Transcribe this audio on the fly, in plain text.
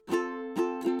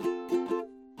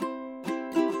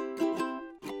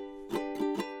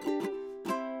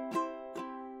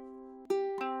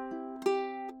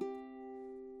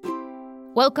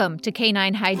Welcome to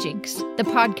Canine Hijinks, the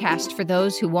podcast for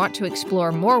those who want to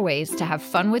explore more ways to have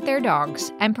fun with their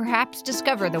dogs and perhaps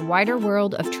discover the wider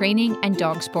world of training and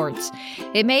dog sports.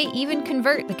 It may even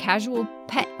convert the casual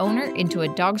pet owner into a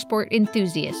dog sport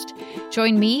enthusiast.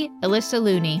 Join me, Alyssa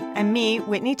Looney. And me,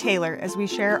 Whitney Taylor, as we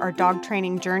share our dog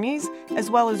training journeys,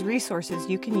 as well as resources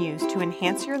you can use to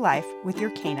enhance your life with your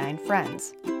canine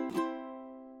friends.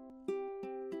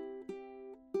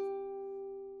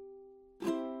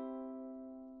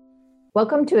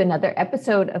 Welcome to another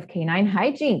episode of Canine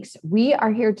Hijinks. We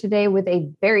are here today with a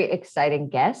very exciting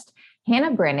guest,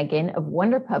 Hannah Brannigan of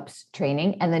Wonder Pups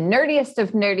Training and the nerdiest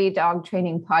of nerdy dog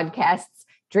training podcasts,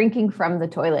 Drinking from the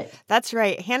Toilet. That's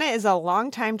right. Hannah is a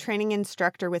longtime training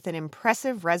instructor with an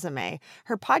impressive resume.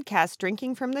 Her podcast,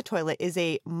 Drinking from the Toilet, is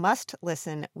a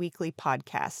must-listen weekly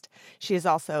podcast. She is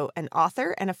also an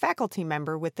author and a faculty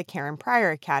member with the Karen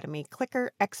Pryor Academy,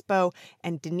 Clicker Expo,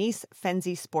 and Denise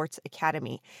Fenzi Sports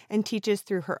Academy, and teaches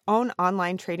through her own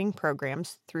online training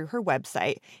programs through her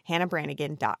website,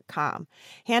 hannahbrannigan.com.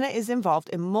 Hannah is involved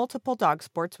in multiple dog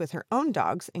sports with her own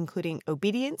dogs, including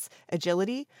obedience,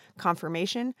 agility,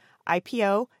 conformation,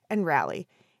 IPO, and rally.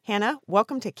 Hannah,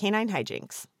 welcome to Canine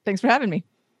Hijinks. Thanks for having me.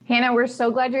 Hannah, we're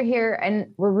so glad you're here, and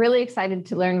we're really excited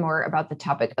to learn more about the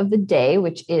topic of the day,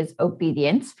 which is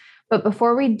obedience. But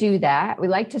before we do that, we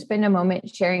like to spend a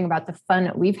moment sharing about the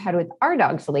fun we've had with our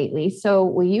dogs lately. So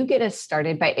will you get us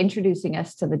started by introducing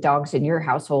us to the dogs in your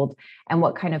household and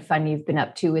what kind of fun you've been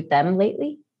up to with them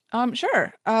lately?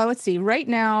 Sure. Let's see. Right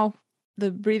now, the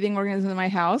breathing organisms in my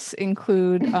house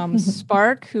include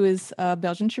Spark, who is a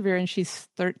Belgian Terrier, and she's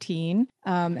 13.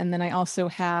 And then I also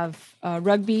have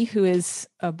Rugby, who is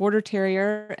a Border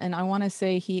Terrier, and I want to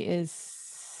say he is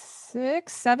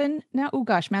 6, 7 now. Oh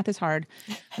gosh, math is hard.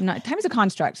 Time is a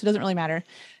construct, so it doesn't really matter.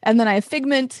 And then I have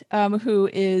Figment, who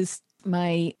is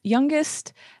my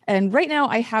youngest. And right now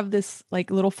I have this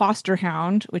like little foster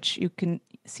hound, which you can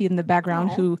see in the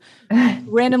background, who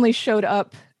randomly showed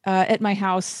up at my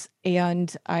house,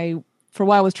 and I, for a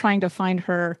while, was trying to find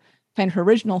her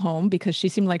original home because she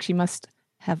seemed like she must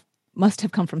have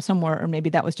come from somewhere, or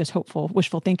maybe that was just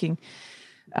wishful thinking.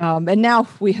 And now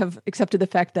we have accepted the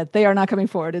fact that they are not coming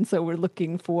forward, and so we're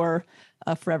looking for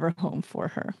a forever home for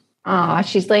her. Aw,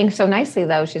 she's laying so nicely,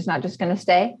 though. She's not just going to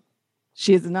stay?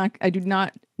 She is not. I do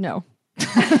not know.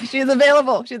 She is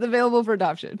available. She's available for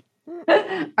adoption.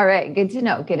 All right, good to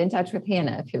know. Get in touch with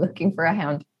Hannah if you're looking for a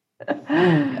hound.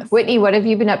 Yes. Whitney, what have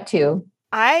you been up to?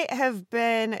 I have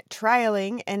been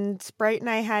trialing, and Sprite and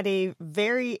I had a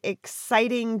very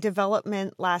exciting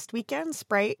development last weekend.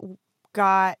 Sprite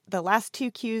got the last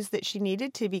 2 cues that she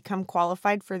needed to become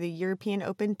qualified for the European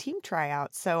Open team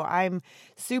tryout. So I'm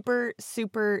super,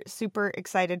 super, super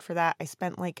excited for that. I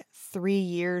spent like 3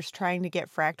 years trying to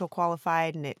get Fractal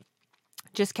qualified, and it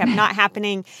just kept not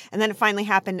happening. And then it finally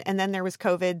happened. And then there was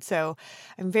COVID. So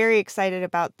I'm very excited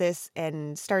about this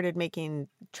and started making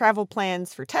travel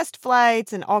plans for test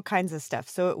flights and all kinds of stuff.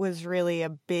 So it was really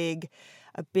a big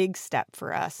step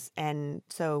for us. And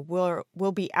so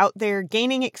we'll be out there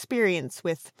gaining experience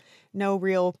with no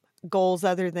real goals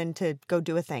other than to go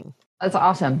do a thing. That's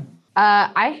awesome.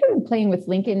 I have been playing with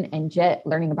Lincoln and Jet,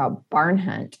 learning about barn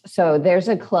hunt. So there's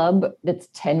a club that's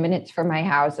 10 minutes from my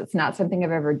house. It's not something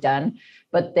I've ever done,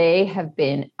 but they have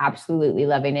been absolutely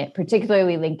loving it,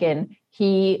 particularly Lincoln.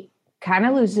 He kind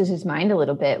of loses his mind a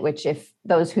little bit, which, if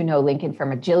those who know Lincoln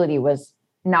from agility, was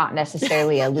not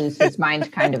necessarily a lose his mind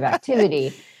kind of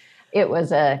activity. It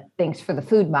was a thanks for the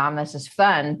food, Mom. This is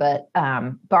fun. But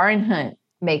barn hunt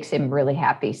makes him really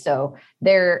happy. So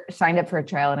they're signed up for a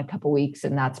trial in a couple weeks,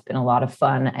 and that's been a lot of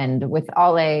fun. And with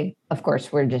Ale, of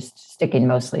course, we're just sticking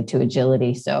mostly to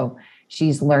agility. So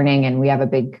she's learning, and we have a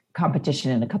big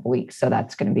competition in a couple weeks. So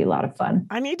that's going to be a lot of fun.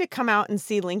 I need to come out and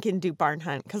see Lincoln do barn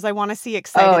hunt because I want to see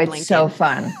excited Lincoln. Oh, it's so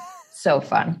fun. So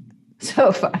fun.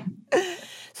 So fun.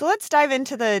 So let's dive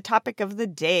into the topic of the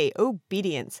day,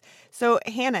 obedience. So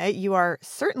Hannah, you are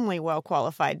certainly well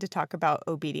qualified to talk about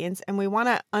obedience, and we want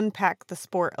to unpack the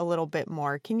sport a little bit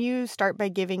more. Can you start by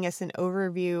giving us an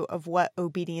overview of what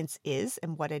obedience is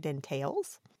and what it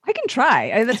entails? I can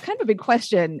try. That's kind of a big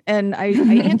question, and I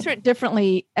answer it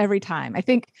differently every time. I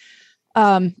think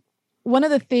one of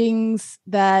the things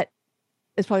that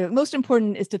is probably the most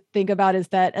important is to think about is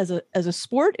that as a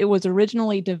sport, it was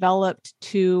originally developed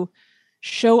to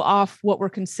show off what were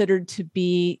considered to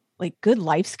be like good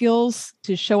life skills,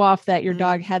 to show off that your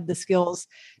dog had the skills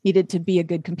needed to be a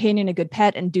good companion, a good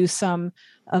pet, and do some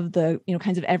of the,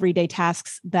 kinds of everyday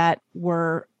tasks that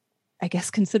were, I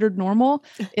guess, considered normal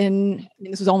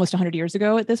this was almost 100 years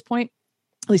ago at this point.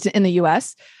 at least in the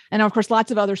US. And of course,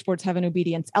 lots of other sports have an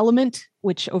obedience element,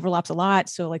 which overlaps a lot.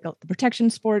 So like the protection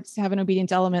sports have an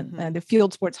obedience element, the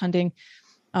field sports, hunting,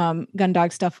 gun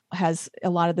dog stuff has a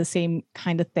lot of the same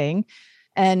kind of thing.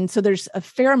 And so there's a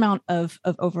fair amount of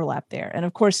overlap there. And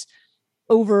of course,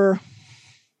 over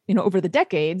the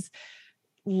decades,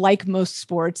 like most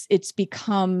sports, it's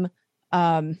become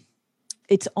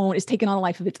it's taken on a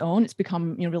life of its own. It's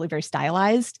become, really very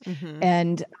stylized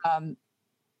and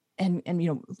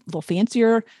a little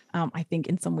fancier. I think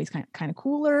in some ways kind of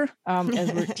cooler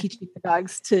as we're teaching the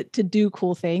dogs to do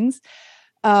cool things.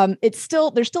 There's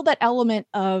still that element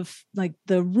of like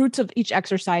the roots of each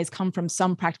exercise come from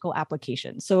some practical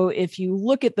application. So if you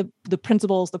look at the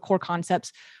principles, the core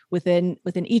concepts within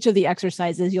each of the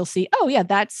exercises, you'll see, oh yeah,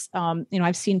 that's,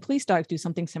 I've seen police dogs do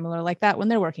something similar like that when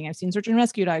they're working. I've seen search and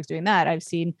rescue dogs doing that. I've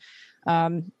seen,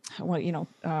 hunting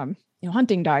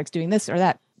dogs doing this or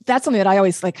that. That's something that I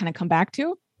always like kind of come back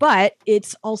to, but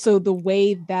it's also the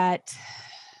way that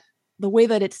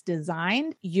it's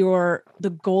designed,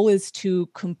 the goal is to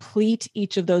complete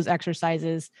each of those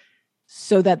exercises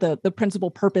so that the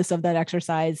principal purpose of that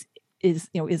exercise is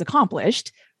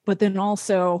accomplished, but then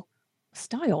also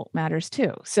style matters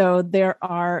too. So there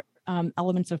are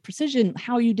elements of precision,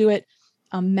 how you do it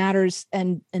matters,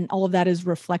 and all of that is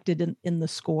reflected in the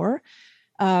score.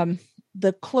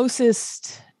 The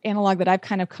closest analog that I've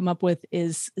kind of come up with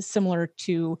is similar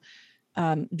to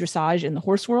dressage in the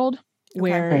horse world,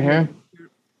 where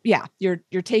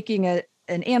you're taking an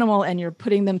animal and you're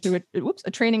putting them through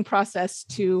a training process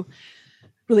to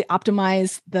really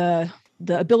optimize the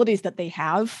abilities that they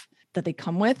have, that they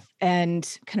come with,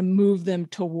 and kind of move them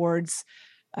towards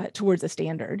a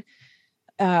standard,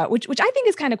 which I think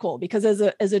is kind of cool, because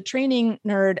as a training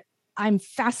nerd, I'm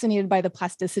fascinated by the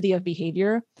plasticity of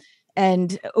behavior,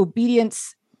 and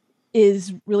obedience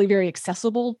is really very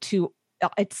accessible to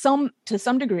some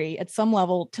degree, at some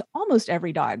level, to almost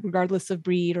every dog, regardless of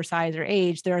breed or size or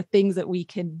age. There are things that we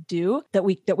can do, that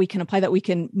we can apply, that we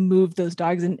can move those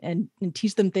dogs and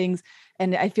teach them things.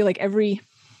 And I feel like every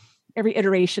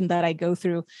iteration that I go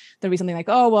through, there'll be something like,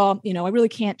 oh, well, I really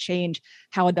can't change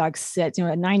how a dog sits. A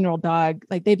 9-year-old dog,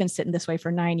 like they've been sitting this way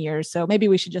for 9 years, so maybe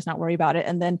we should just not worry about it.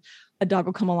 And then a dog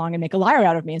will come along and make a liar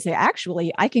out of me and say,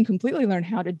 actually, I can completely learn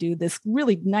how to do this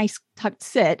really nice tucked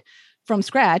sit from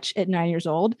scratch at 9 years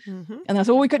old. And that's,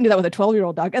 well, we couldn't do that with a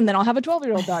 12-year-old dog. And then I'll have a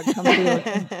 12-year-old dog come through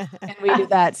and we do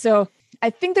that. So I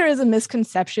think there is a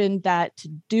misconception that to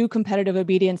do competitive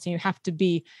obedience, you have to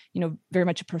be, very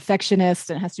much a perfectionist,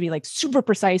 and it has to be like super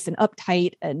precise and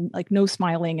uptight and like no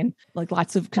smiling and like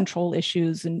lots of control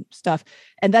issues and stuff.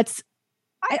 And I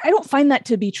don't find that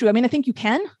to be true. I mean, I think you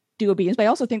can do obedience, but I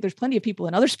also think there's plenty of people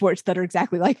in other sports that are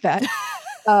exactly like that.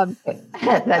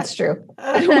 That's true.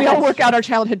 We all work out our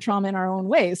childhood trauma in our own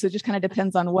ways. So it just kind of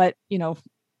depends on what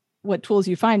tools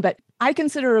you find. But I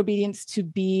consider obedience to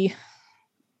be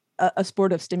a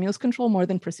sport of stimulus control more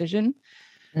than precision,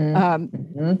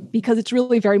 because it's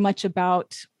really very much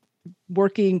about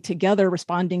working together,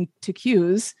 responding to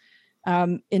cues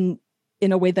in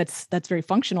a way that's very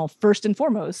functional first and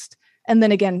foremost. And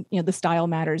then again, the style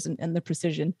matters and the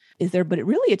precision is there, but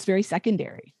it's very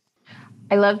secondary.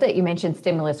 I love that you mentioned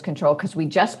stimulus control, because we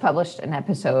just published an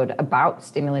episode about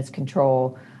stimulus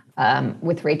control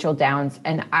with Rachel Downs.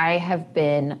 And I have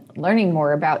been learning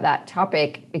more about that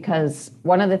topic, because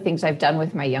one of the things I've done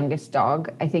with my youngest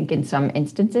dog, I think in some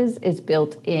instances, is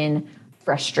built in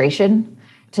frustration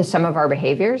to some of our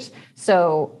behaviors.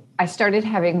 So I started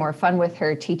having more fun with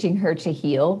her, teaching her to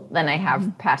heel than I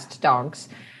have past dogs.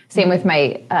 Same with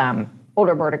my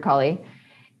older border collie.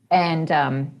 And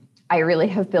I really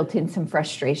have built in some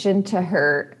frustration to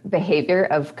her behavior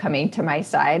of coming to my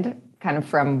side, kind of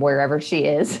from wherever she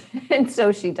is. And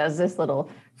so she does this little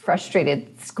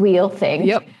frustrated squeal thing.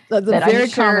 Yep. That's a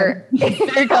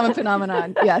very common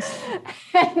phenomenon. Yes.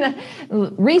 And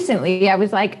recently I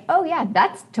was like, oh yeah,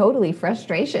 that's totally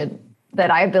frustration that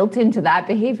I built into that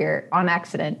behavior on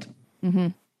accident.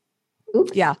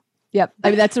 Oops. Yeah. Yep. I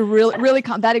mean, that's a really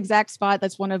that exact spot.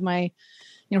 That's one of my,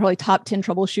 probably top 10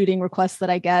 troubleshooting requests that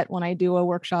I get when I do a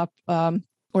workshop or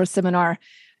a seminar.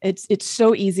 It's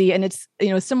so easy. And it's,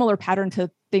 a similar pattern to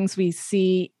things we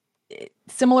see,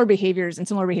 similar behaviors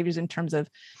in terms of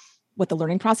what the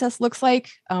learning process looks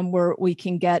like, where we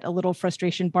can get a little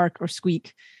frustration bark or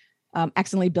squeak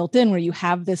accidentally built in, where you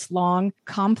have this long,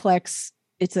 complex,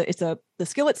 the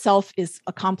skill itself is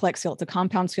a complex skill. It's a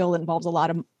compound skill that involves a lot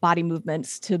of body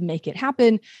movements to make it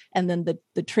happen. And then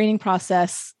the training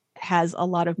process has a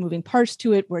lot of moving parts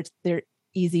to it, where they're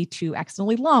easy to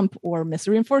accidentally lump or miss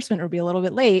a reinforcement or be a little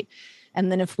bit late.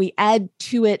 And then if we add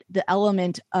to it the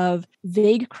element of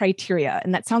vague criteria,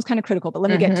 and that sounds kind of critical, but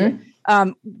let me get to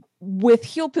it. With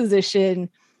heel position,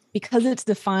 because it's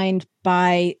defined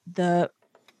by the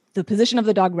position of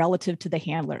the dog relative to the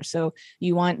handler. So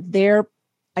you want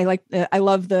I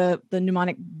love the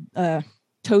mnemonic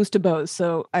toes to bows.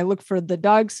 So I look for the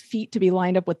dog's feet to be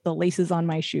lined up with the laces on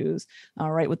my shoes,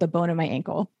 right, with the bone in my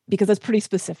ankle, because that's pretty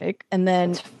specific. And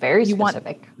then it's very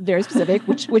specific,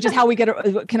 which is how we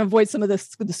can avoid some of the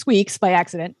squeaks by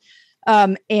accident.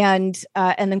 And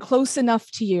then close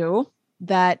enough to you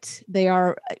that they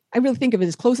are, I really think of it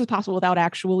as close as possible without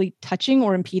actually touching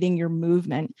or impeding your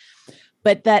movement.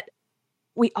 But that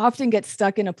we often get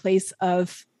stuck in a place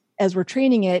of, as we're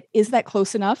training it, is that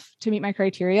close enough to meet my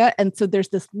criteria? And so there's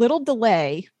this little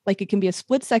delay, like it can be a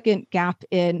split second gap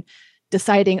in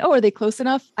deciding, oh, are they close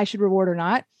enough? I should reward or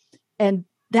not. And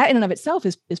that in and of itself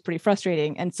is pretty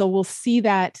frustrating. And so we'll see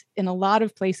that in a lot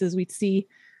of places. We see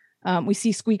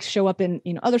squeaks show up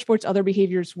in other sports, other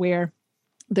behaviors where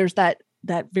there's that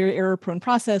very error prone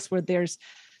process where there's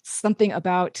something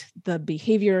about the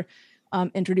behavior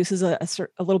introduces a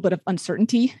little bit of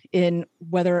uncertainty in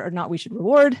whether or not we should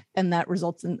reward. And that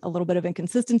results in a little bit of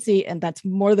inconsistency. And that's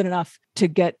more than enough to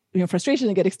get frustration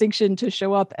and get extinction to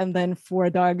show up. And then for a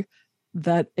dog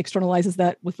that externalizes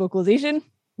that with vocalization,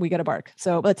 we get a bark.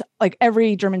 So that's like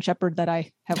every German Shepherd that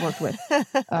I have worked with.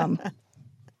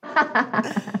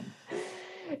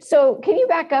 So can you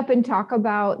back up and talk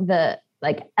about the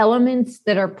elements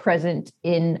that are present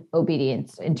in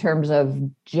obedience in terms of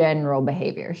general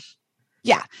behaviors?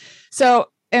 Yeah. So,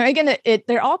 and again,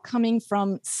 they're all coming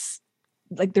from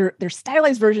they're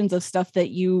stylized versions of stuff that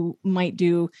you might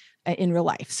do in real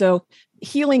life. So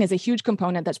heeling is a huge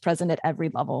component that's present at every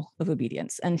level of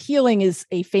obedience. And heeling is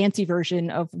a fancy version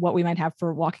of what we might have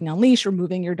for walking on leash or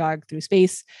moving your dog through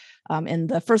space. In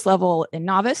the first level in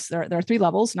novice, there are 3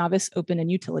 levels: novice, open,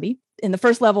 and utility. In the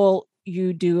first level,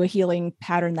 you do a heeling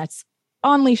pattern that's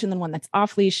on leash and then one that's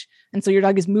off leash. And so your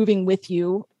dog is moving with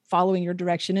you, following your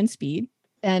direction and speed.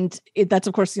 And that's,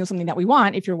 of course, something that we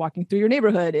want if you're walking through your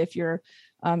neighborhood, if you're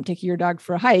taking your dog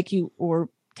for a hike, or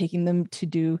taking them to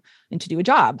do a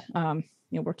job,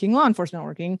 working law enforcement,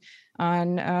 working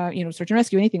on, search and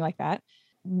rescue, anything like that.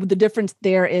 The difference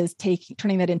there is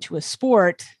turning that into a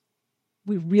sport.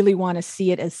 We really want to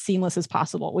see it as seamless as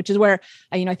possible, which is where,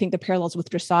 I think the parallels with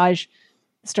dressage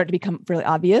start to become really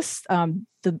obvious.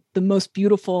 The most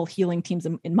beautiful heeling teams,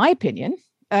 in my opinion,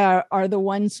 are the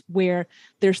ones where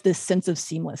there's this sense of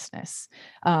seamlessness.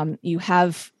 You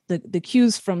have the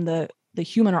cues from the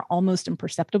human are almost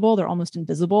imperceptible. They're almost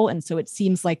invisible. And so it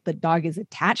seems like the dog is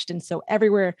attached. And so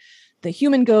everywhere the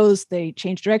human goes, they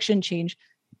change direction, change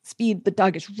speed. The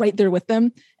dog is right there with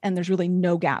them. And there's really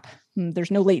no gap.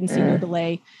 There's no latency, no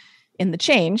delay in the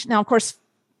change. Now, of course,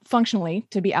 functionally,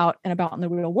 to be out and about in the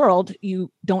real world,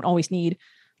 you don't always need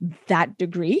that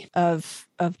degree of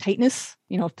tightness,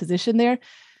 of position there.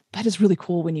 But it's really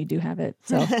cool when you do have it.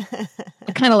 So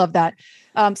I kind of love that.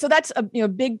 So that's a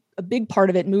big part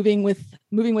of it, moving with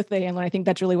the handler. I think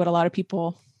that's really what a lot of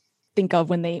people think of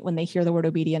when they hear the word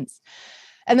obedience.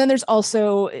 And then there's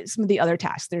also some of the other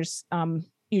tasks. There's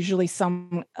usually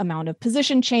some amount of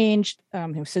position change.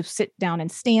 So sit down and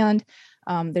stand.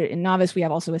 There in novice, we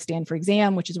have also a stand for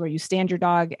exam, which is where you stand your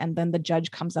dog and then the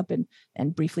judge comes up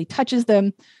and briefly touches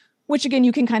them, which again,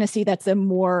 you can kind of see that's a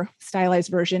more stylized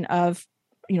version of,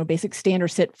 basic stand or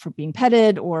sit for being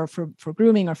petted or for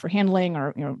grooming or for handling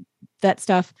or, that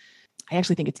stuff. I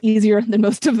actually think it's easier than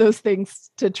most of those things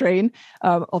to train,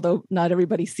 although not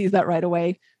everybody sees that right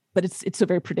away, but it's so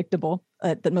very predictable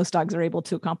that most dogs are able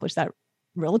to accomplish that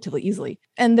relatively easily.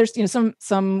 And there's,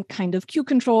 some kind of cue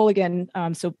control again.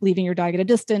 So leaving your dog at a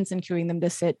distance and cueing them to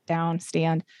sit down,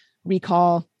 stand,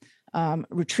 recall,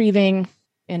 retrieving.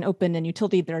 In open and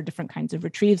utility, there are different kinds of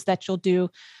retrieves that you'll do.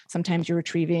 Sometimes you're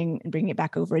retrieving and bringing it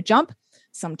back over a jump.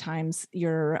 Sometimes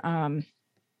you're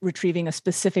retrieving a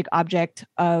specific object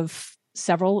of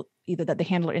several, either that the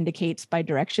handler indicates by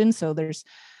direction. So there's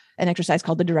an exercise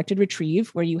called the directed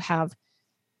retrieve, where you have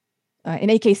in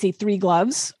AKC 3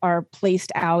 gloves are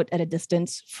placed out at a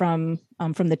distance from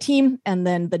the team. And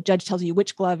then the judge tells you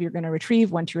which glove you're going to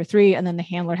retrieve, 1, 2, or 3. And then the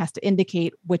handler has to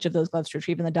indicate which of those gloves to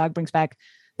retrieve. And the dog brings back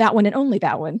that one and only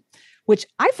that one, which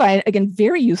I find, again,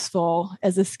 very useful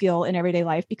as a skill in everyday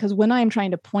life, because when I'm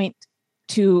trying to point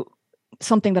to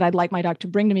something that I'd like my dog to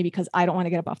bring to me because I don't want to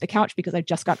get up off the couch because I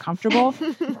just got comfortable,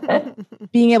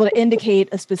 being able to indicate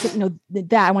a specific,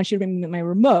 that I want you to bring me my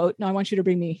remote. No, I want you to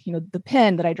bring me, the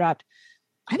pen that I dropped.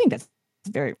 I think that's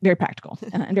very, very practical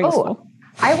and very useful.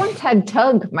 I once had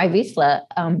Tug, my Vizsla,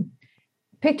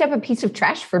 picked up a piece of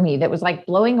trash for me that was like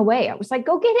blowing away. I was like,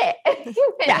 go get it.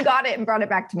 And got it and brought it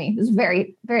back to me. It was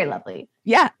very, very lovely.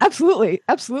 Yeah, absolutely.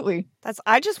 Absolutely.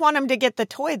 I just want him to get the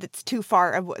toy that's too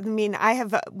far. I mean, I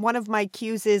have one of my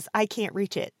cues is I can't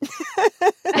reach it.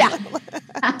 Yeah.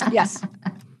 Yes.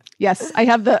 Yes. I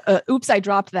have the oops, I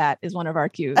dropped that is one of our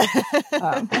cues.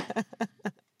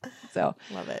 So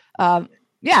love it.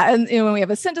 Yeah. And when we have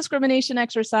a scent discrimination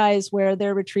exercise where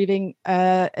they're retrieving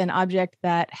an object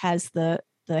that has the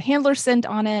handler scent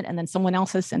on it, and then someone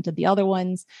else has scented the other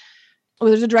ones. Or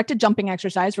there's a directed jumping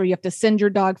exercise where you have to send your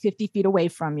dog 50 feet away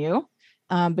from you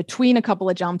between a couple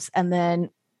of jumps, and then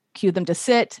cue them to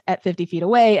sit at 50 feet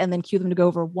away, and then cue them to go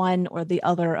over one or the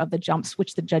other of the jumps,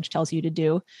 which the judge tells you to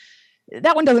do.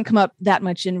 That one doesn't come up that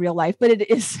much in real life, but it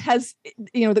has,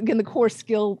 again, the core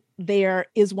skill there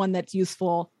is one that's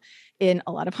useful in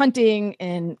a lot of hunting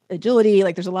and agility.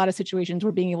 Like there's a lot of situations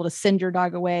where being able to send your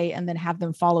dog away and then have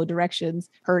them follow directions,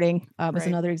 herding is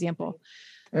another example.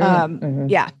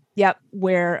 Yeah.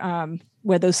 Where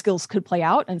those skills could play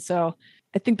out. And so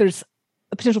I think there's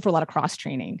a potential for a lot of cross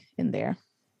training in there.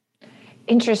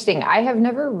 Interesting. I have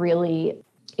never really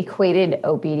equated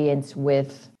obedience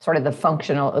with sort of the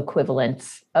functional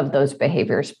equivalence of those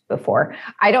behaviors before.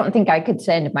 I don't think I could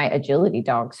send my agility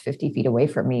dogs 50 feet away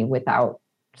from me without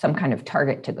some kind of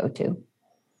target to go to,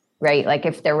 right? Like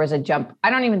if there was a jump, I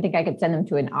don't even think I could send them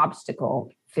to an obstacle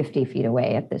 50 feet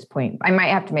away at this point. I might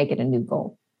have to make it a new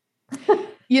goal.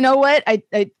 You know what?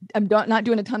 I'm not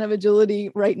doing a ton of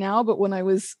agility right now, but when I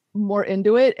was more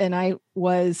into it and I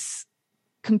was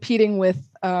competing with,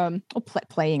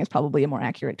 playing is probably a more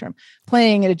accurate term,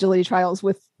 playing at agility trials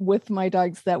with my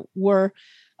dogs that were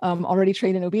already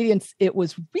trained in obedience, it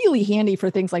was really handy for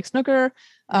things like snooker.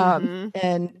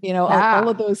 And, all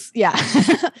of those,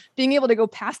 being able to go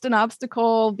past an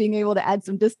obstacle, being able to add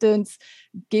some distance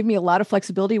gave me a lot of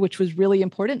flexibility, which was really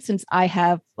important since I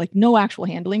have like no actual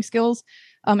handling skills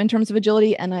in terms of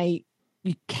agility. And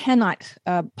you cannot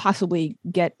possibly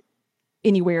get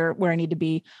anywhere where I need to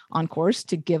be on course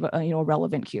to give a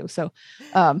relevant cue. So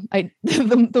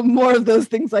the more of those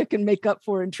things I can make up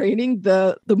for in training,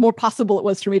 the more possible it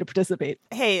was for me to participate.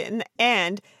 Hey,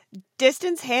 and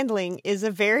distance handling is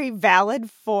a very valid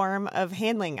form of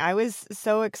handling. I was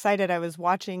so excited. I was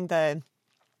watching the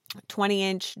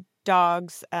 20-inch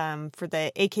dogs for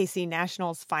the AKC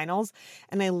Nationals finals,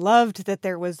 and I loved that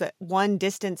there was one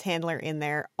distance handler in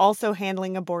there also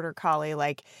handling a border collie,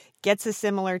 like gets a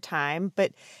similar time,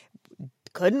 but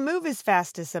couldn't move as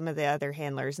fast as some of the other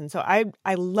handlers. And so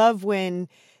I love when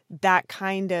that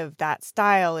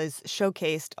style is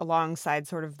showcased alongside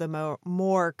sort of the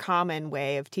more common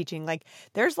way of teaching. Like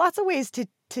there's lots of ways to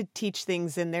teach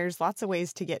things, and there's lots of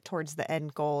ways to get towards the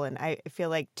end goal. And I feel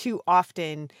like too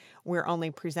often we're only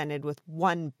presented with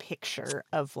one picture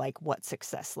of like what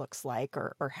success looks like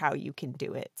or how you can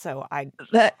do it. So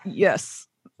yes,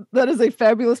 that is a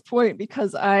fabulous point,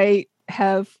 because I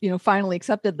have, finally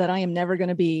accepted that I am never going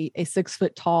to be a 6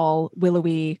 foot tall,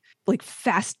 willowy, like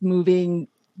fast moving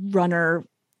runner,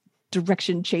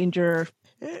 direction changer.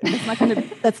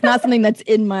 That's not something that's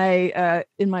in my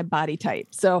body type.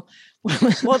 So,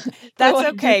 well, that's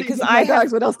okay. Because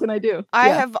what else can I do?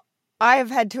 I have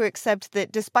had to accept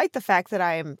that despite the fact that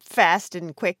I am fast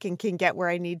and quick and can get where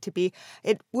I need to be,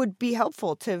 it would be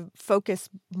helpful to focus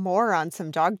more on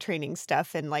some dog training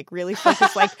stuff and like really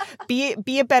focus, like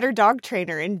be a better dog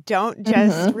trainer and don't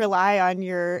just rely on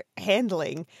your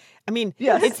handling. I mean,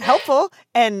 yes. It's helpful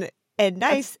and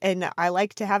nice, and I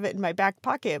like to have it in my back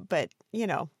pocket, but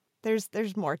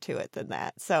there's more to it than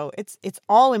that. So it's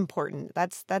all important.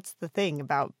 That's the thing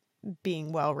about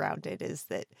being well-rounded, is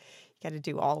that you got to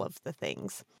do all of the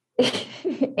things.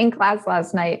 In class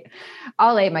last night,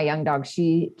 Ollie, my young dog,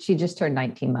 she just turned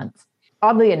 19 months.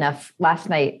 Oddly enough, last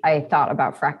night I thought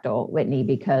about Fractal Whitney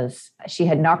because she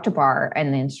had knocked a bar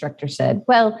and the instructor said,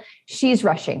 well, she's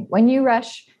rushing. When you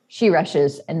rush, she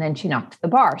rushes, and then she knocked the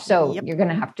bar. So You're going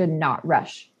to have to not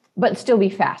rush, but still be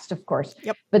fast, of course.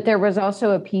 Yep. But there was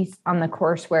also a piece on the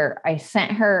course where I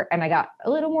sent her and I got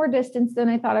a little more distance than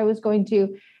I thought I was going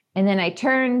to. And then I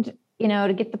turned,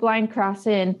 to get the blind cross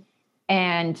in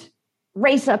and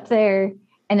race up there.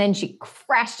 And then she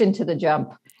crashed into the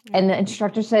jump. And the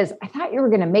instructor says, I thought you were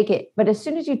going to make it, but as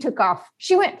soon as you took off,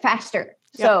 she went faster.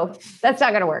 Yep. So that's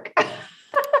not going to work.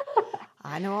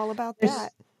 I know all about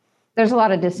that. There's a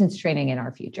lot of distance training in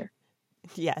our future.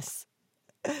 Yes.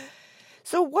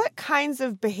 So what kinds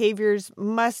of behaviors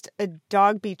must a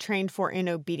dog be trained for in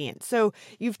obedience? So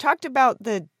you've talked about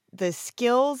the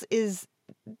skills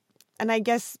and I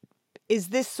guess, is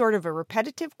this sort of a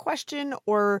repetitive question,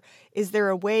 or is there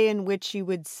a way in which you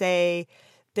would say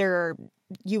there are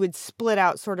you would split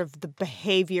out sort of the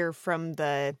behavior from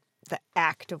the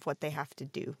act of what they have to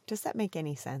do. Does that make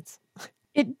any sense?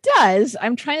 It does.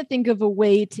 I'm trying to think of a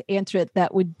way to answer it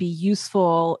that would be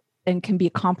useful and can be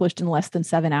accomplished in less than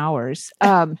 7 hours.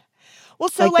 Well,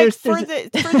 so like for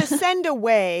the send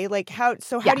away, like how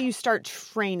do you start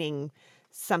training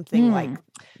something like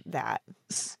that?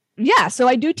 Yeah. So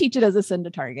I do teach it as a send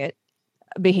to target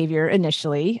behavior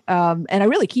initially. And I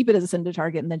really keep it as a send to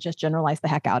target and then just generalize the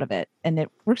heck out of it. And it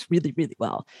works really, really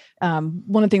well.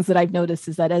 One of the things that I've noticed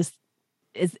is that as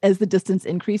the distance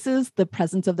increases, the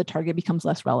presence of the target becomes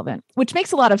less relevant, which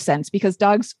makes a lot of sense because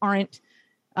dogs aren't,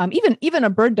 even a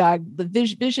bird dog, the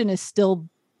vision is still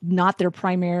not their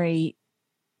primary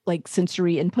like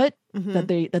sensory input that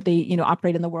they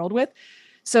operate in the world with.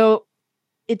 So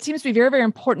it seems to be very, very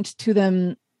important to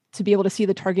them to be able to see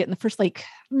the target in the first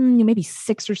maybe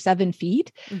 6 or 7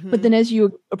 feet. But then as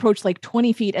you approach like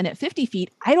 20 feet and at 50 feet,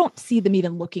 I don't see them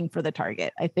even looking for the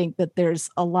target. I think that there's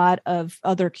a lot of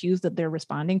other cues that they're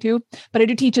responding to, but I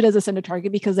do teach it as a send to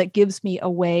target because that gives me a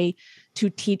way to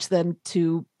teach them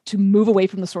to move away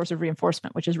from the source of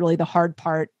reinforcement, which is really the hard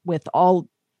part with all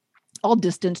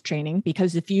distance training,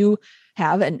 because if you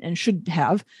have and should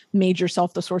have made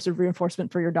yourself the source of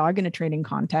reinforcement for your dog in a training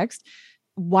context,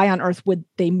 why on earth would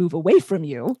they move away from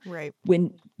you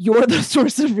when you're the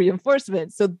source of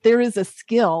reinforcement? So there is a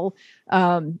skill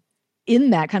in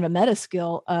that kind of meta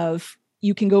skill of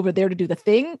you can go over there to do the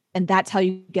thing. And that's how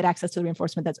you get access to the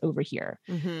reinforcement that's over here.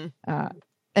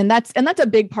 And that's a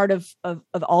big part of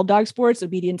all dog sports,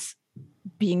 obedience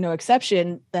being no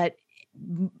exception, that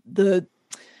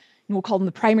we'll call them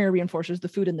the primary reinforcers, the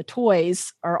food and the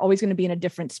toys, are always going to be in a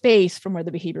different space from where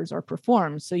the behaviors are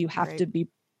performed. So you have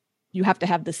to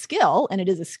have the skill, and it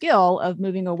is a skill of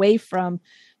moving away from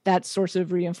that source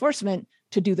of reinforcement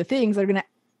to do the things that are going to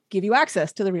give you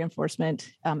access to the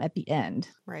reinforcement at the end.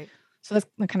 Right. So that's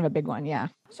kind of a big one. Yeah.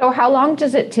 So how long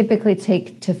does it typically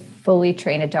take to fully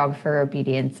train a dog for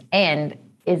obedience? And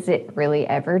is it really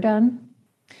ever done?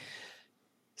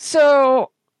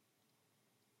 So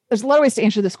there's a lot of ways to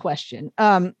answer this question.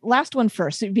 Last one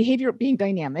first. So behavior being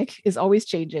dynamic is always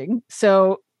changing.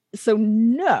 So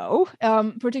no,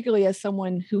 particularly as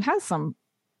someone who has some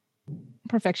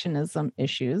perfectionism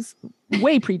issues,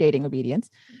 way predating obedience.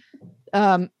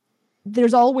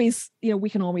 There's always, we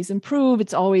can always improve.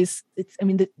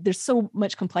 There's so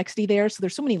much complexity there. So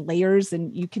there's so many layers,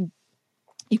 and you can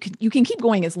keep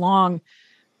going as long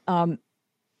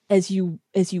as you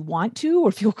want to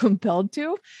or feel compelled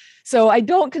to. So I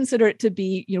don't consider it to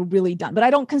be, really done, but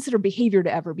I don't consider behavior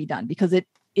to ever be done, because it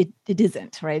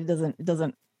isn't, right? It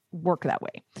doesn't work that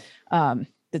way.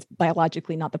 That's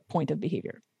biologically not the point of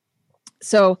behavior.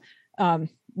 So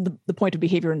the point of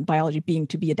behavior in biology being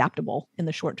to be adaptable in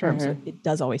the short term. So it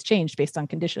does always change based on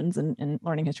conditions and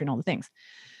learning history and all the things.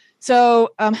 So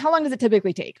how long does it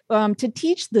typically take? To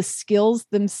teach the skills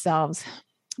themselves,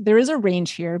 there is a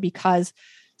range here, because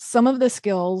some of the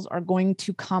skills are going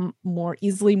to come more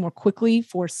easily, more quickly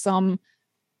for some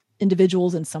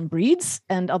individuals and some breeds,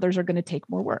 and others are going to take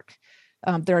more work.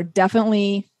 There are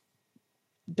definitely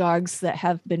dogs that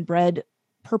have been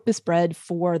purpose bred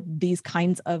for these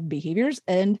kinds of behaviors.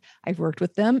 And I've worked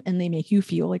with them, and they make you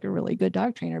feel like a really good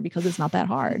dog trainer because it's not that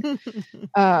hard.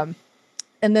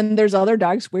 And then there's other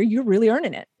dogs where you're really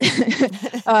earning it.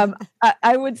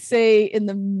 I would say in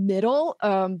the middle,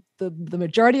 the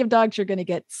majority of dogs you're going to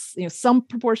get, some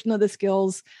proportion of the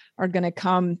skills are going to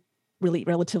come really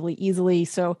relatively easily.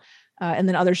 So, and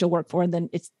then others you'll work for, and then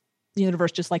the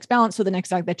universe just likes balance. So the next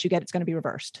dog that you get, it's going to be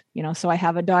reversed. So I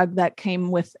have a dog that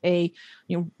came with a,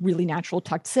 really natural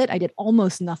tucked sit. I did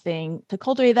almost nothing to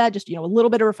cultivate that, just, a little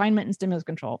bit of refinement and stimulus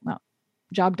control. No,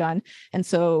 job done. And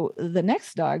so the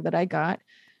next dog that I got,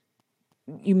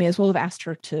 you may as well have asked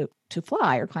her to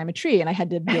fly or climb a tree. And I had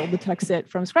to build the tuck sit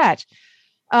from scratch.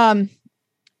 In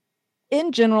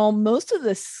general, most of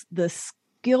the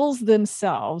skills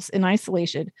themselves in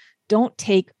isolation don't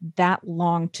take that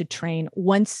long to train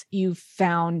once you've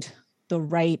found the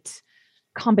right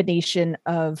combination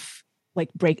of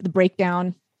the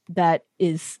breakdown that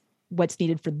is what's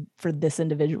needed for this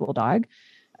individual dog.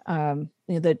 The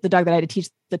dog that I had to teach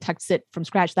the tucked sit from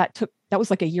scratch, that was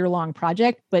like a year-long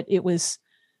project, but it was,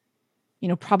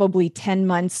 probably 10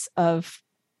 months of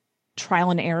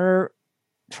trial and error,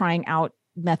 trying out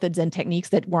methods and techniques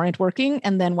that weren't working.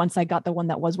 And then once I got the one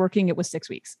that was working, it was 6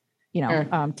 weeks,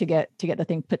 to get the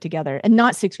thing put together, and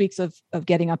not 6 weeks of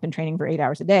getting up and training for 8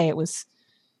 hours a day. It was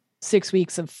 6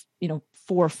 weeks of,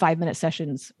 4 or 5 minute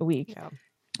sessions a week. Yeah.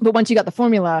 But once you got the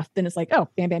formula, then it's like, oh,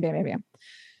 bam, bam, bam, bam, bam.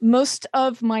 Most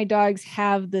of my dogs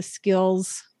have the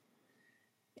skills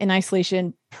in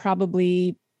isolation,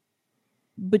 probably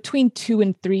between 2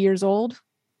 and 3 years old.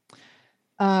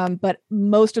 But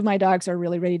most of my dogs are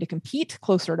really ready to compete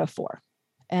closer to 4.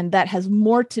 And that has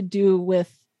more to do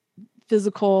with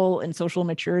physical and social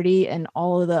maturity and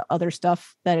all of the other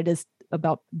stuff that it is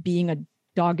about being a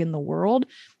dog in the world,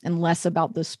 and less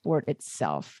about the sport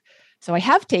itself. So I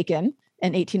have taken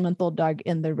an 18-month-old dog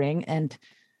in the ring, and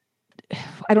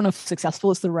I don't know if successful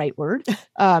is the right word,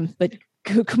 but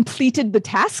completed the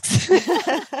tasks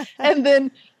and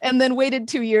then waited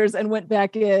 2 years and went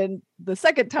back in the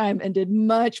second time and did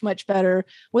much, much better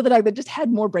with a dog that just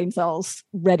had more brain cells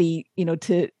ready,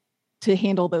 to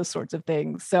handle those sorts of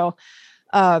things. So,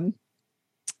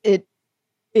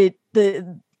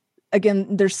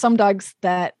 again, there's some dogs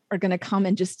that are going to come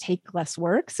and just take less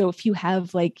work. So if you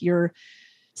have like your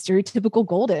stereotypical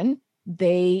golden,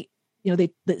 the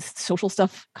social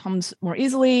stuff comes more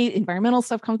easily, environmental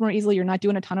stuff comes more easily. You're not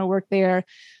doing a ton of work there.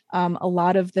 A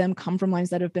lot of them come from lines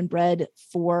that have been bred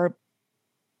for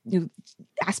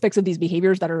aspects of these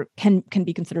behaviors that can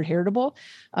be considered heritable,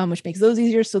 which makes those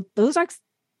easier. So those dogs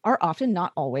are often,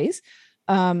 not always,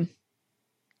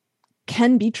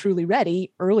 can be truly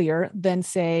ready earlier than,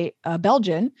 say, a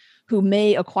Belgian, who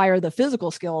may acquire the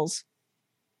physical skills,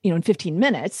 in 15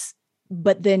 minutes,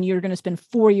 but then you're going to spend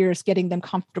 4 years getting them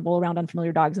comfortable around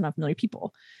unfamiliar dogs and unfamiliar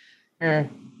people.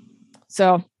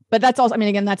 So, but that's also,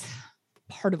 again, that's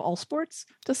part of all sports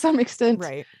to some extent.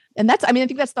 Right. And I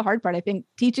think that's the hard part. I think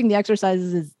teaching the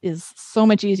exercises is so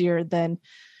much easier than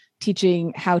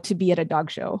teaching how to be at a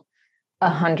dog show.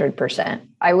 100%.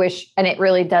 I wish, and it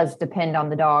really does depend on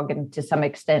the dog, and to some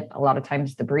extent, a lot of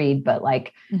times the breed, but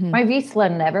like my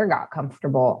Vizsla never got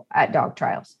comfortable at dog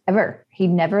trials ever. He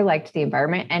never liked the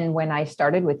environment. And when I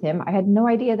started with him, I had no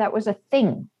idea that was a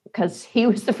thing, because he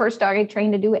was the first dog I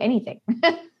trained to do anything,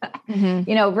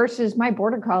 versus my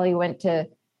border collie went to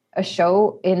a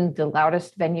show in the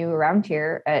loudest venue around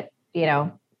here at,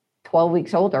 12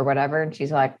 weeks old or whatever. And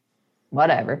she's like,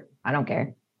 whatever, I don't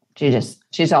care.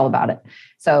 She's all about it.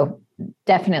 So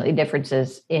definitely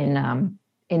differences in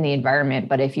the environment.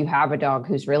 But if you have a dog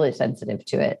who's really sensitive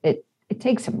to it, it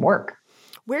takes some work.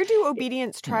 Where do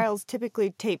obedience trials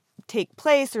typically take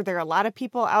place? Are there a lot of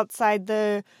people outside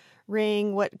the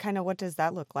ring? What does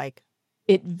that look like?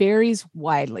 It varies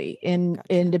widely and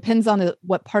depends on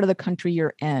what part of the country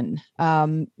you're in.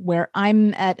 Where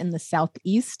I'm at in the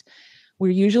Southeast,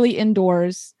 we're usually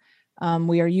indoors.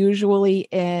 We are usually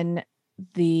in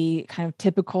the kind of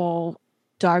typical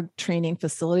dog training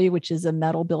facility, which is a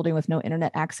metal building with no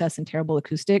internet access and terrible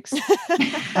acoustics.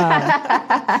 Yes,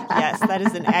 that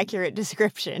is an accurate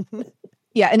description.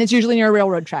 Yeah. And it's usually near a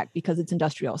railroad track because it's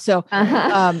industrial. So,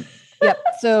 yep.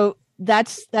 So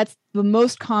that's the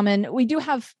most common. We do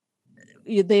have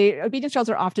the obedience trials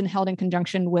are often held in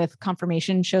conjunction with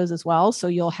conformation shows as well. So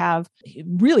you'll have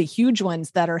really huge ones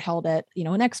that are held at,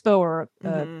 an expo or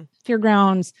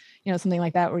fairgrounds, something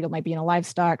like that, where you might be in a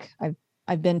livestock.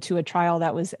 I've been to a trial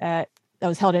that was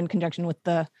held in conjunction with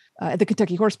at the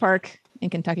Kentucky Horse Park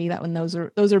in Kentucky. Those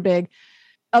are big.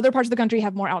 Other parts of the country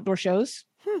have more outdoor shows,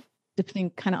 depending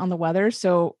kind of on the weather.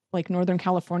 So like Northern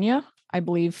California, I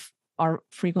believe, are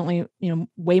frequently,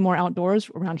 way more outdoors.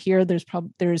 Around here,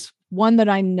 there's one that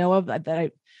I know of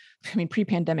that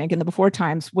pre-pandemic and the before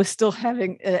times was still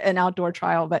having an outdoor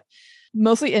trial, but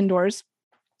mostly indoors.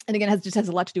 And again, it has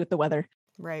a lot to do with the weather.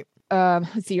 Right.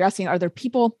 Let's see, you're asking, are there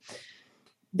people?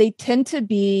 They tend to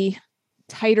be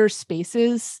tighter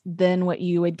spaces than what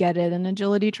you would get at an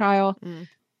agility trial.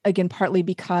 Again, partly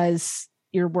because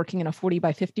you're working in a 40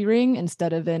 by 50 ring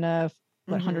instead of in a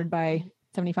 100 by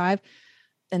 75.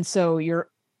 And so you're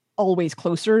always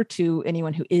closer to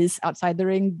anyone who is outside the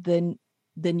ring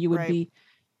than you would be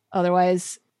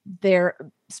otherwise. Their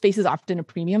space is often a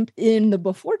premium. In the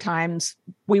before times,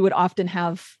 we would often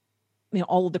have,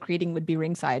 all of the creating would be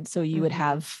ringside. So you would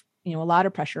have, a lot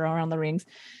of pressure around the rings.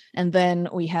 And then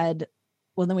we had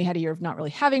a year of not really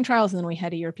having trials. And then we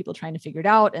had a year of people trying to figure it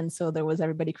out. And so there was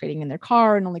everybody creating in their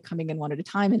car and only coming in one at a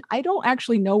time. And I don't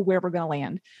actually know where we're going to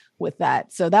land with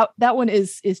that. So that one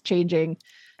is changing.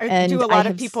 And do a lot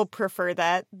of people prefer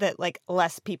that like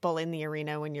less people in the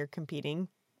arena when you're competing?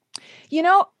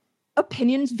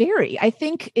 Opinions vary. I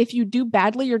think if you do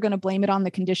badly, you're going to blame it on the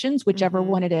conditions, whichever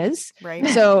one it is. Right.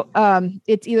 So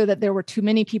it's either that there were too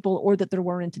many people or that there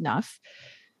weren't enough.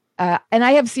 And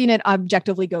I have seen it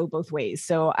objectively go both ways.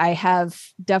 So I have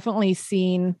definitely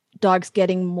seen dogs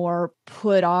getting more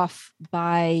put off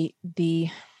by the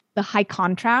high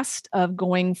contrast of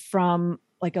going from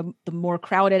like the more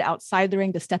crowded outside the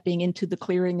ring to stepping into the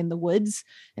clearing in the woods,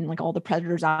 and like all the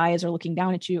predator's eyes are looking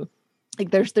down at you.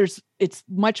 like it's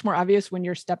much more obvious when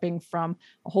you're stepping from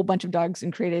a whole bunch of dogs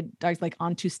and created dogs like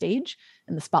onto stage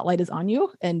and the spotlight is on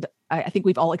you. And I think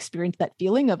we've all experienced that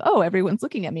feeling of, oh, everyone's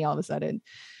looking at me all of a sudden.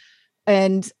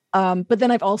 And, but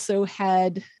then I've also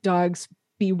had dogs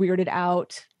be weirded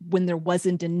out when there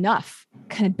wasn't enough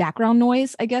kind of background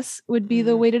noise, I guess would be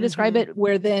the way to describe it,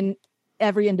 where then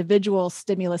every individual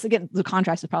stimulus, again, the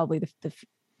contrast is probably the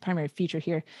primary feature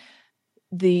here.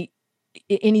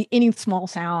 Any small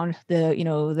sound, the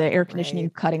air conditioning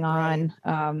cutting on,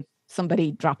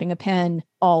 somebody dropping a pen,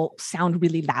 all sound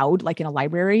really loud, like in a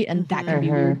library, and that can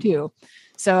be weird too.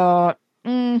 So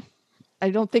I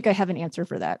don't think I have an answer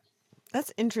for that.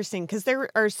 That's interesting, because there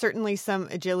are certainly some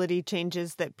agility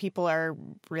changes that people are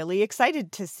really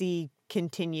excited to see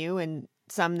continue, and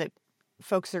some that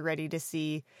folks are ready to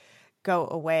see go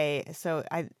away. So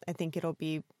I think it'll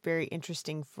be very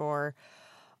interesting for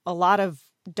a lot of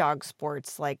dog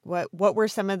sports. Like what were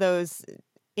some of those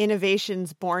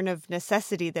innovations born of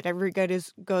necessity that everybody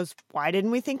goes, why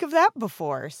didn't we think of that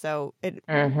before? So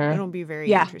it'll be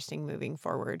very interesting moving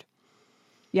forward.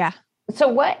 Yeah. So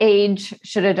what age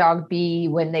should a dog be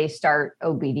when they start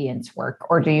obedience work?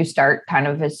 Or do you start kind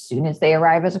of as soon as they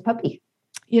arrive as a puppy?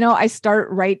 I start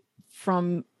right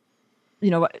from,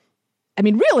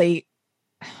 really,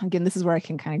 again, this is where I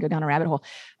can kind of go down a rabbit hole.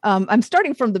 I'm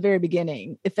starting from the very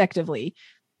beginning, effectively.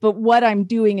 But what I'm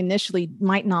doing initially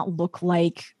might not look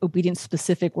like obedience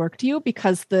specific work to you,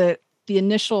 because the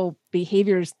initial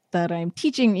behaviors that I'm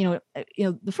teaching,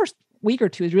 the first week or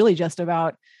two is really just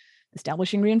about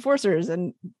establishing reinforcers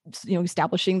and,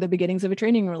 establishing the beginnings of a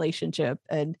training relationship,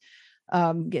 and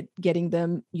getting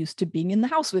them used to being in the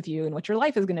house with you and what your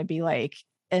life is going to be like.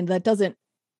 And that doesn't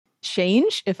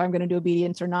change if I'm going to do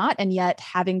obedience or not. And yet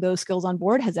having those skills on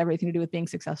board has everything to do with being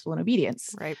successful in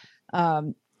obedience. Right.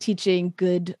 Teaching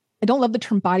good, I don't love the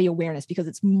term body awareness, because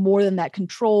it's more than that.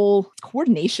 Control,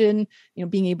 coordination,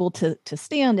 being able to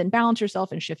stand and balance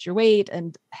yourself and shift your weight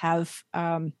and have,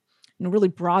 really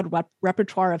broad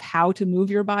repertoire of how to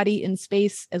move your body in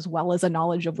space, as well as a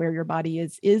knowledge of where your body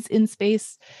is in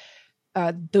space.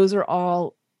 Those are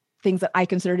all things that I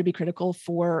consider to be critical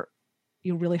for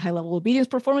really high level obedience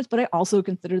performance, but I also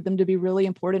consider them to be really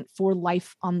important for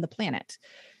life on the planet.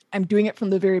 I'm doing it from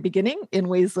the very beginning in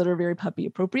ways that are very puppy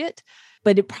appropriate,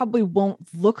 but it probably won't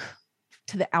look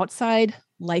to the outside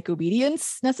like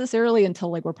obedience necessarily until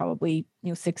we're probably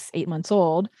 6-8 months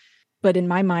old. But in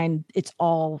my mind, it's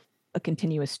all a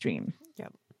continuous stream.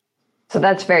 Yep. So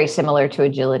that's very similar to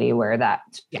agility, where that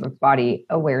sort of body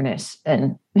awareness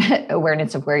and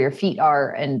awareness of where your feet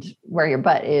are and where your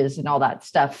butt is and all that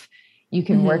stuff you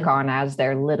can work on as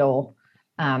they're little,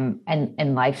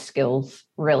 and life skills,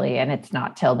 really. And it's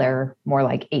not till they're more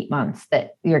like 8 months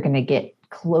that you're going to get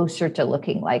closer to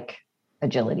looking like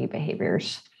agility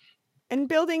behaviors. And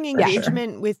building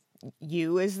engagement with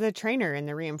you as the trainer and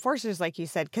the reinforcers, like you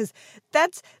said, because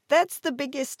that's the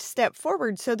biggest step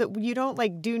forward, so that you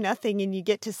don't do nothing and you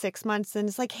get to 6 months and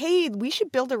it's like, hey, we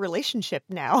should build a relationship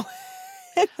now.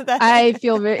 I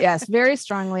feel very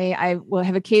strongly. I will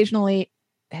have occasionally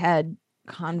had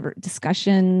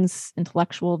discussions,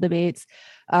 intellectual debates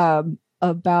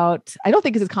about, I don't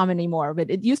think this is common anymore, but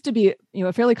it used to be,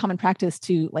 a fairly common practice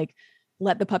to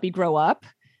let the puppy grow up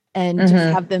and just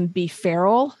have them be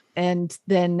feral. And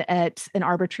then at an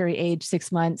arbitrary age,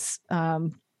 6 months,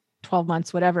 12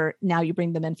 months, whatever, now you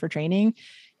bring them in for training.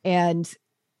 And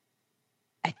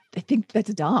I think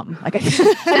that's dumb. There's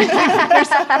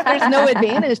no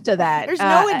advantage to that. There's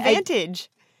no advantage.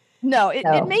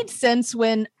 It made sense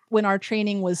when our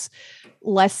training was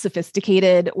less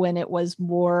sophisticated, when it was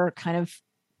more kind of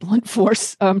blunt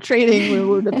force training, we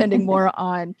were depending more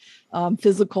on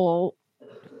physical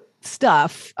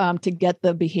stuff to get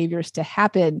the behaviors to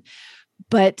happen.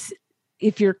 But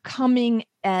if you're coming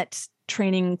at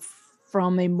training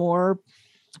from a more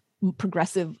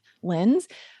progressive lens,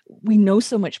 we know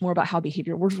so much more about how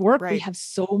behavior work. Right. We have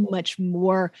so much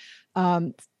more,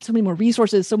 so many more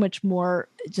resources, so much more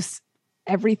just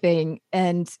everything.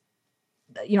 And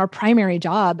our primary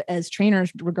job as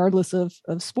trainers, regardless of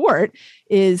sport,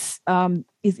 is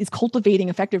cultivating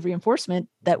effective reinforcement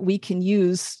that we can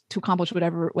use to accomplish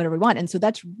whatever we want. And so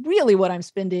that's really what I'm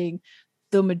spending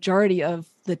the majority of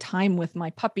the time with my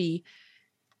puppy.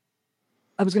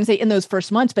 I was going to say in those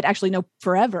first months, but actually no,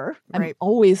 forever. Right. I'm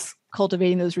always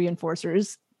cultivating those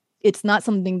reinforcers. It's not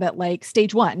something that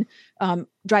stage 1,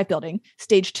 drive building,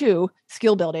 stage 2,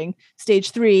 skill building,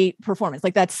 stage 3, performance.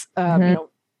 That's,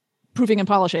 proofing and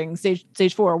polishing,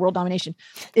 stage 4, world domination.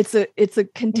 It's a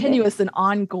continuous and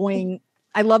ongoing.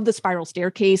 I love the spiral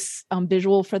staircase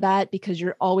visual for that, because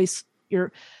you're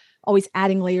always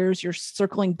adding layers. You're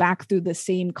circling back through the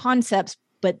same concepts,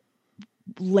 but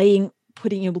laying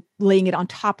it on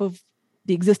top of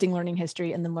the existing learning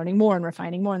history, and then learning more and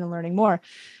refining more and then learning more.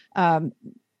 And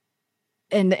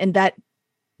that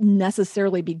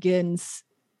necessarily begins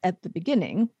at the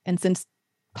beginning. And since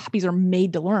puppies are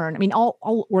made to learn, I mean,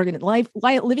 all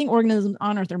living organisms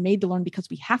on Earth are made to learn because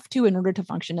we have to in order to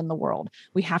function in the world.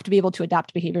 We have to be able to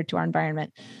adapt behavior to our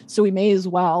environment. So we may as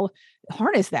well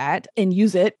harness that and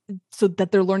use it so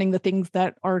that they're learning the things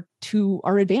that are to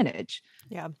our advantage.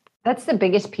 Yeah. That's the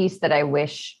biggest piece that I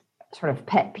wish sort of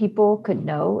pet people could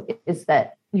know, is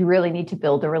that you really need to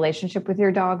build a relationship with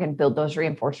your dog and build those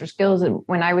reinforcer skills. And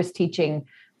when I was teaching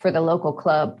for the local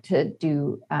club to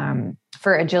do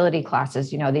for agility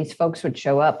classes, these folks would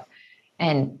show up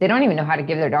and they don't even know how to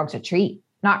give their dogs a treat.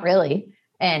 Not really.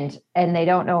 And they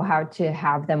don't know how to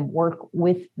have them work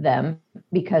with them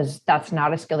because that's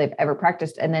not a skill they've ever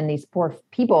practiced. And then these poor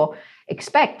people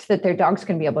expect that their dogs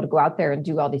can be able to go out there and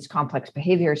do all these complex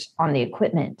behaviors on the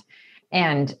equipment.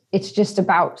 And it's just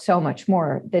about so much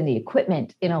more than the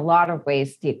equipment. In a lot of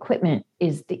ways, the equipment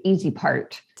is the easy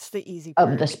part. It's the easy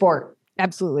part of the sport.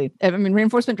 Absolutely. I mean,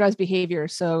 reinforcement drives behavior.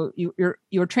 So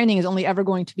your training is only ever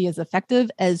going to be as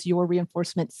effective as your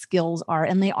reinforcement skills are.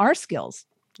 And they are skills.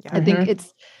 Yeah. I think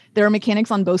there are mechanics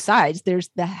on both sides. There's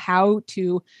the how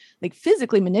to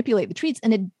physically manipulate the treats,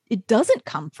 and it doesn't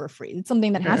come for free. It's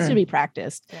something that has to be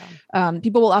practiced. Yeah.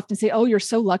 People will often say, "Oh, you're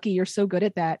so lucky. You're so good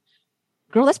at that."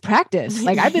 Girl, let's practice.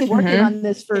 I've been working on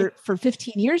this for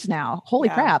 15 years now. Holy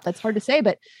crap. That's hard to say,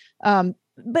 but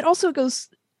also it goes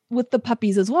with the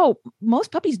puppies as well.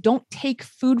 Most puppies don't take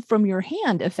food from your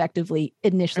hand effectively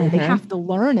initially. They have to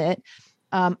learn it.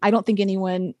 I don't think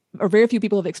anyone or very few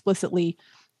people have explicitly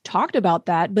talked about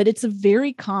that, but it's a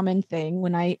very common thing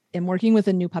when I am working with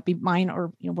a new puppy, mine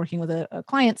or working with a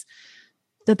client's,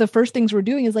 that the first things we're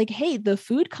doing is hey, the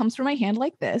food comes from my hand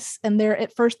like this. And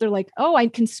at first they're like, oh, I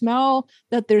can smell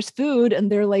that there's food.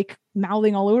 And they're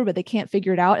mouthing all over, but they can't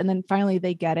figure it out. And then finally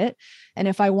they get it. And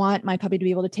if I want my puppy to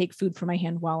be able to take food from my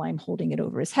hand while I'm holding it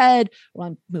over his head, or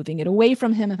I'm moving it away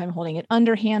from him, if I'm holding it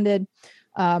underhanded,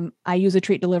 I use a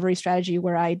treat delivery strategy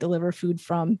where I deliver food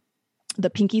from the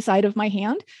pinky side of my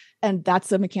hand. And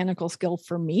that's a mechanical skill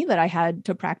for me that I had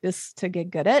to practice to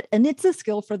get good at. And it's a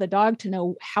skill for the dog to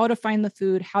know how to find the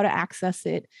food, how to access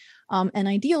it. And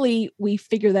ideally, we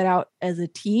figure that out as a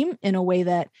team in a way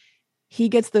that he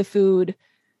gets the food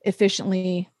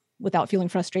efficiently without feeling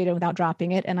frustrated, without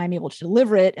dropping it. And I'm able to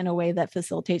deliver it in a way that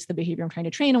facilitates the behavior I'm trying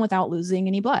to train and without losing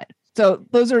any blood. So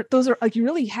those are you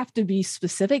really have to be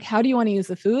specific. How do you want to use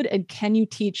the food? And can you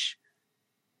teach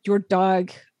your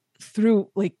dog through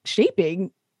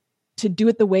shaping to do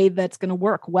it the way that's going to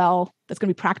work well, that's going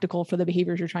to be practical for the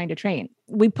behaviors you're trying to train?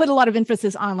 We put a lot of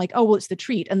emphasis on it's the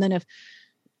treat. And then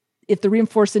if the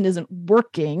reinforcement isn't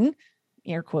working,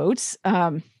 air quotes,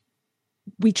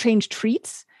 we change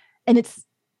treats. And it's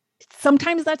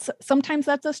sometimes that's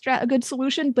a good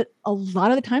solution, but a lot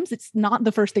of the times it's not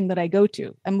the first thing that I go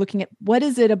to. I'm looking at what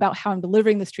is it about how I'm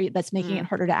delivering this treat that's making it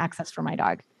harder to access for my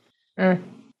dog.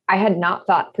 I had not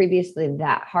thought previously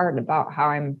that hard about how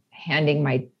I'm handing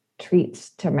my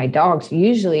treats to my dogs.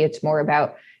 Usually it's more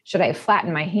about, should I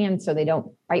flatten my hands so they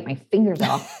don't bite my fingers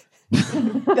off?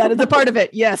 That is a part of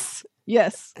it. Yes.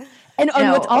 And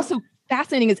what's also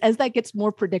fascinating is as that gets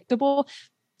more predictable.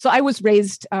 So I was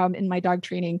raised in my dog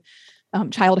training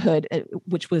childhood,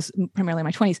 which was primarily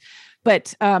my 20s,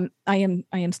 but I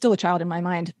am still a child in my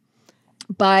mind,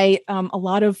 by a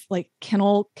lot of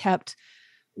kennel kept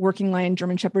working line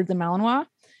German Shepherds and Malinois.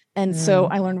 And so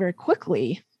I learned very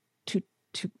quickly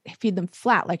to feed them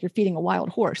flat, like you're feeding a wild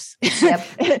horse.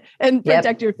 Yep. And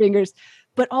protect your fingers.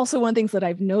 But also one of the things that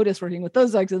I've noticed working with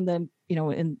those dogs and then,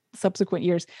 in subsequent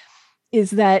years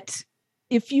is that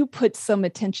if you put some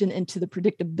attention into the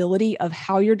predictability of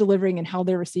how you're delivering and how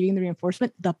they're receiving the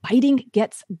reinforcement, the biting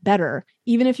gets better,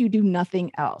 even if you do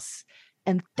nothing else.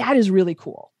 And that is really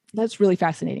cool. That's really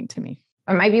fascinating to me.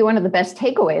 It might be one of the best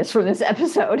takeaways from this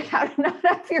episode: how to not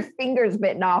have your fingers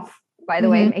bitten off. By the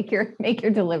way, make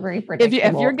your delivery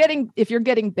predictable. If you're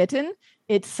getting bitten,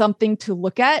 it's something to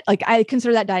look at. I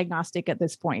consider that diagnostic at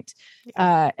this point.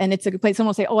 And it's a good place. Someone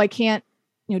will say, "Oh, I can't,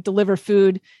 deliver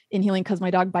food in healing because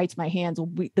my dog bites my hands."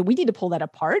 Well, we need to pull that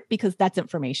apart because that's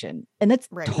information, and that's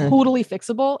totally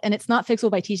fixable. And it's not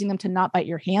fixable by teaching them to not bite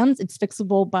your hands. It's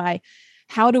fixable by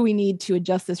how do we need to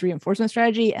adjust this reinforcement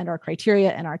strategy and our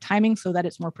criteria and our timing so that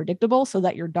it's more predictable, so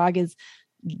that your dog is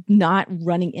not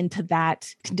running into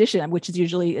that condition, which is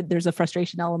usually there's a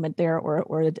frustration element there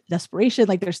or a desperation.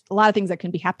 There's a lot of things that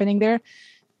can be happening there,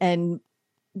 and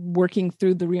working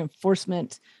through the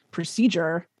reinforcement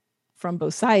procedure from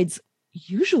both sides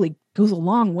usually goes a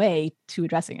long way to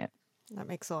addressing it. That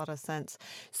makes a lot of sense.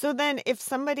 So then if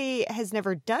somebody has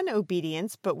never done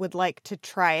obedience but would like to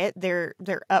try it, they're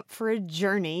up for a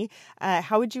journey,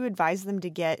 how would you advise them to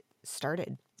get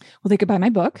started? Well, they could buy my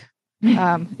book.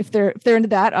 If they're into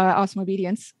that, Awesome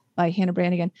Obedience by Hannah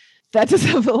Brannigan. That does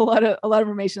have a lot of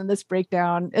information in this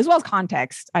breakdown, as well as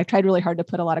context. I tried really hard to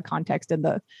put a lot of context in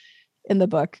the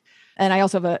book. And I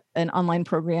also have an online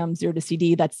program, 0 to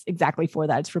CD, that's exactly for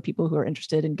that. It's for people who are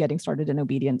interested in getting started in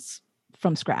obedience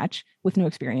from scratch with no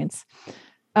experience.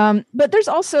 But there's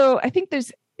also, I think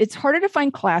it's harder to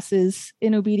find classes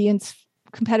in obedience,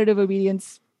 competitive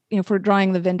obedience, for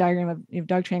drawing the Venn diagram of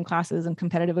dog training classes and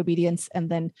competitive obedience. And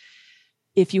then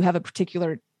if you have a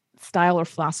particular style or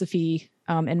philosophy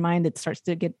in mind, it starts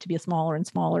to get to be a smaller and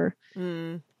smaller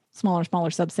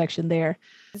subsection there.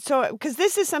 So, because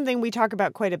this is something we talk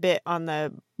about quite a bit on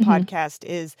the podcast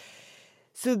is,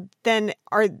 so then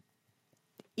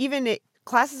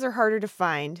classes are harder to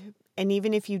find. And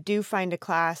even if you do find a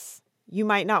class, you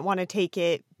might not want to take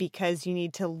it because you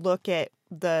need to look at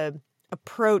the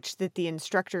approach that the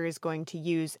instructor is going to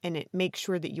use and make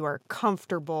sure that you are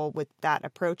comfortable with that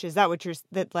approach. Is that what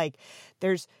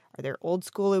are there old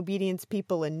school obedience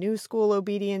people and new school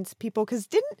obedience people? Because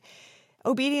didn't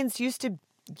obedience used to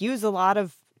use a lot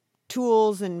of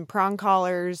tools and prong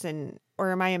collars,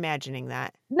 or am I imagining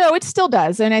that? No, it still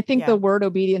does. And I think the word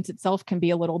obedience itself can be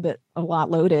a lot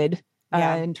loaded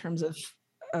in terms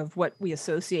of what we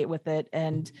associate with it.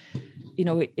 And,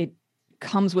 it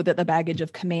comes with it the baggage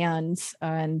of commands.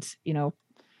 And,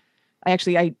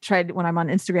 I tried, when I'm on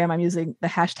Instagram, I'm using the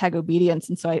hashtag obedience.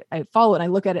 And so I follow it and I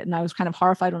look at it, and I was kind of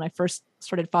horrified when I first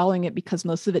started following it because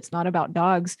most of it's not about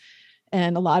dogs.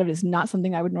 And a lot of it is not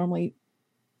something I would normally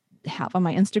have on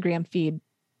my Instagram feed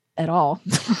at all.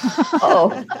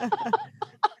 Oh.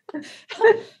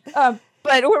 But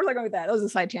where was I going with that? That was a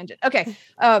side tangent. Okay.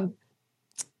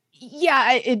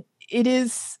 It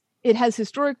has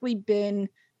historically been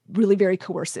really very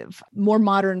coercive. More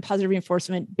modern positive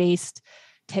reinforcement based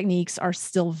techniques are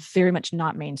still very much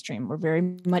not mainstream. We're very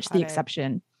much the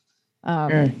exception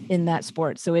in that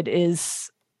sport. So it is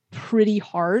pretty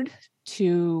hard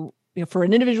to, for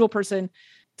an individual person.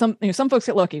 Some folks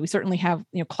get lucky. We certainly have,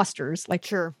 clusters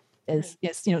like little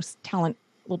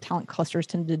talent clusters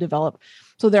tend to develop.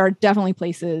 So there are definitely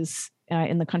places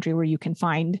in the country where you can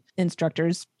find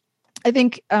instructors. I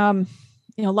think, a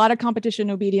lot of competition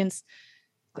obedience,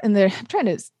 and I'm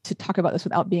trying to talk about this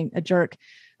without being a jerk.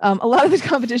 A lot of the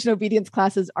competition obedience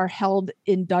classes are held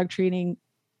in dog training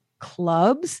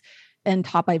clubs and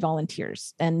taught by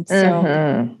volunteers. And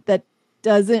so that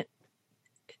doesn't,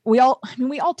 we all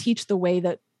teach the way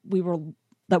that we were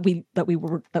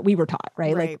taught,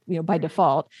 right? Like, by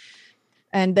default.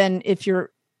 And then if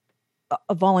you're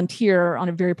a volunteer on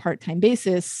a very part-time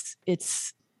basis,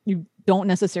 you don't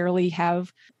necessarily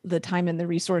have the time and the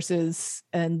resources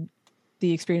and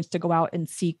the experience to go out and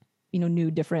seek,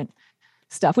 new, different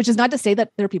stuff, which is not to say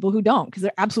that there are people who don't, because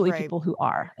there are absolutely people who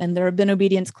are. And there have been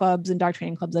obedience clubs and dog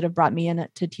training clubs that have brought me in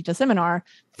to teach a seminar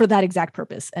for that exact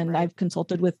purpose. And I've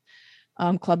consulted with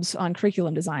clubs on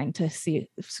curriculum design to see,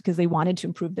 because they wanted to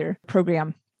improve their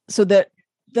program. So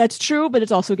that's true, but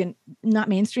it's also, again, not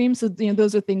mainstream. So,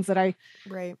 those are things that I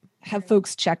have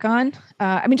folks check on.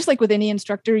 Just like with any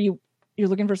instructor, you're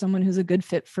looking for someone who's a good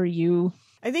fit for you.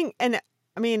 I think,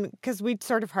 because we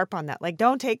sort of harp on that, like,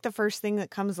 don't take the first thing that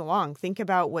comes along. Think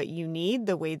about what you need,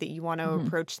 the way that you want to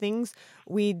approach things.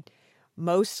 We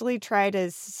mostly try to,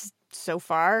 so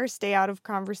far, stay out of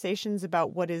conversations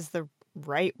about what is the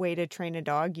right way to train a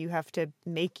dog. You have to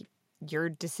make your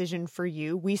decision for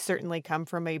you. We certainly come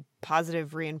from a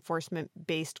positive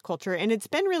reinforcement-based culture, and it's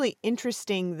been really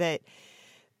interesting that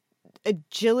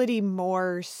agility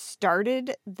more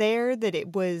started there, that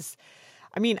it was,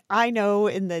 I know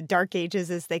in the dark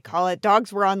ages, as they call it,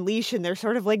 dogs were on leash and they're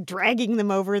sort of like dragging them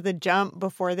over the jump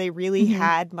before they really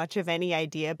had much of any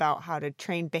idea about how to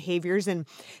train behaviors and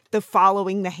the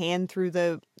following the hand through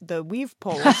the weave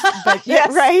poles. But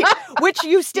right? Which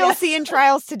you still see in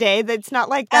trials today. That's not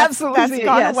like that's gone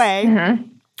away. Mm-hmm.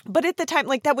 But at the time,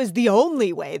 like, that was the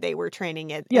only way they were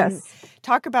training it. Yes. And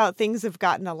talk about things have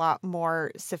gotten a lot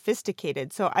more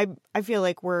sophisticated. So I feel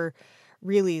like we're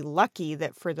really lucky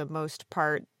that for the most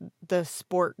part, the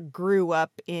sport grew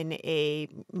up in a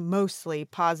mostly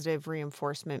positive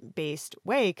reinforcement based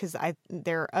way. Because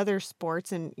there are other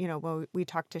sports, and, we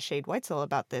talked to Shade Weitzel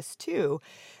about this too,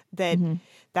 that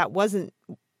that wasn't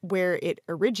where it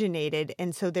originated.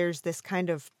 And so there's this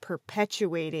kind of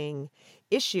perpetuating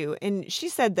issue. And she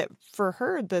said that for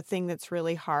her, the thing that's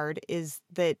really hard is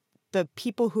that the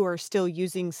people who are still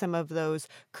using some of those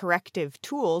corrective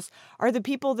tools are the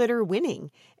people that are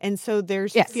winning. And so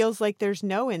feels like there's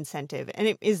no incentive.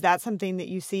 And is that something that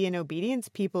you see in obedience?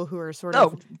 People who are sort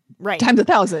of right times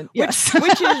 1,000. Yes.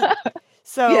 Which is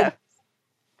so Yeah.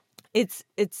 it's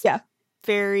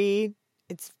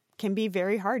can be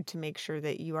very hard to make sure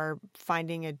that you are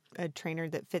finding a trainer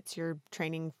that fits your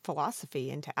training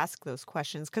philosophy and to ask those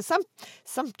questions, because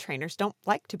some trainers don't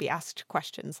like to be asked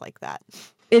questions like that.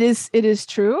 It is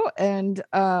true. And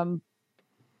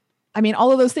I mean,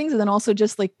 all of those things. And then also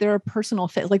just like there are personal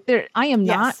fit, like I am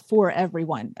not for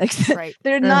everyone. Right.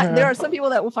 They're not, there are some people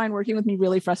that will find working with me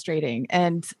really frustrating.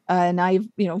 And I've,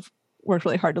 worked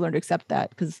really hard to learn to accept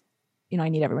that, because, I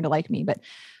need everyone to like me,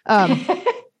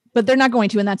 but they're not going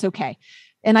to, and that's okay.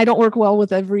 And I don't work well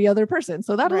with every other person,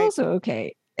 so that's also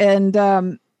okay. And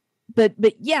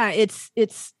but yeah, it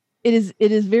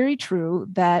is very true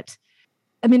that,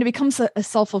 I mean, it becomes a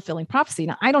self-fulfilling prophecy.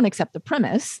 Now, I don't accept the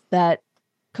premise that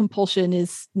compulsion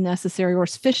is necessary or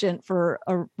sufficient for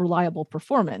a reliable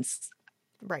performance.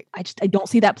 Right. I don't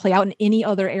see that play out in any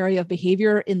other area of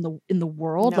behavior in the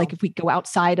world. No. Like if we go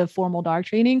outside of formal dog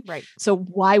training. Right. So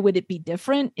why would it be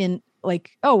different in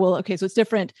like, oh, well, okay, so it's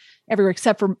different everywhere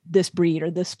except for this breed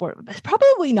or this sport?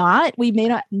 Probably not. We may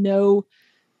not know,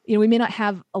 we may not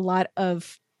have a lot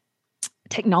of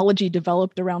technology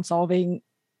developed around solving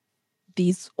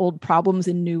these old problems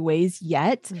in new ways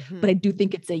yet, but I do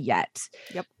think it's a yet.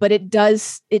 Yep. But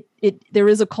there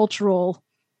is a cultural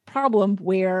problem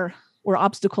or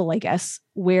obstacle, I guess,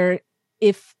 where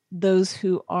if those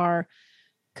who are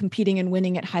competing and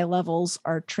winning at high levels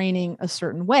are training a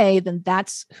certain way, then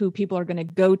that's who people are going to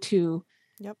go to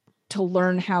to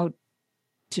learn how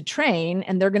to train,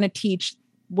 and they're going to teach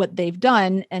what they've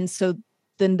done. And so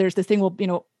then there's this thing, well,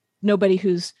 nobody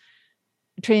who's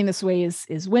training this way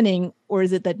is winning, or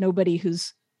is it that nobody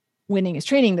who's winning is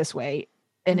training this way?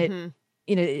 And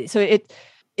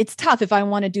it's tough if I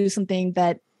want to do something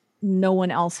that no one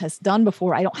else has done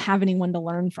before. I don't have anyone to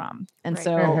learn from. And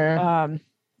so, on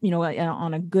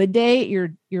a good day,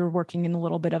 you're working in a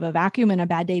little bit of a vacuum, and a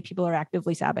bad day, people are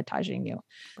actively sabotaging you.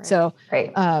 Right. So,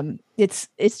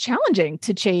 it's challenging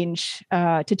to change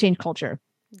culture.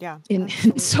 Yeah.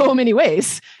 In so many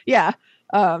ways. Yeah.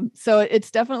 So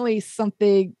it's definitely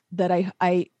something that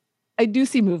I do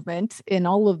see movement in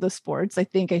all of the sports. I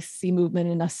think I see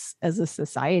movement in us as a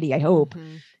society, I hope.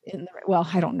 Well,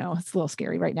 I don't know. It's a little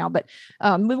scary right now, but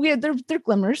there are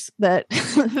glimmers that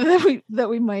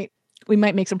we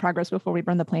might make some progress before we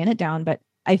burn the planet down. But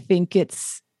I think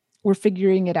we're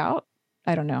figuring it out.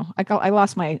 I don't know. I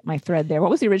lost my thread there. What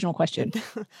was the original question?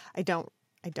 I don't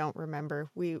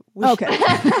remember. We okay.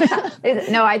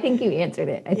 No, I think you answered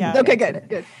it. Okay,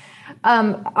 good.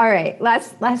 All right.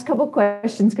 Last couple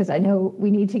questions, because I know we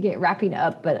need to get wrapping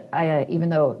up, but even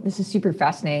though this is super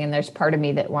fascinating, and there's part of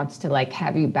me that wants to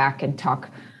have you back and talk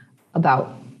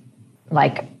about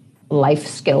life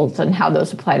skills and how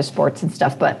those apply to sports and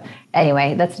stuff. But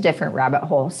anyway, that's a different rabbit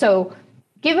hole. So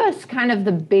give us kind of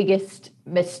the biggest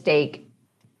mistake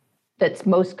that's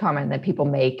most common that people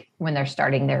make when they're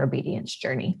starting their obedience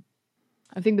journey.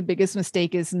 I think the biggest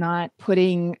mistake is not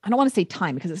putting, I don't want to say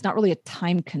time, because it's not really a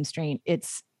time constraint.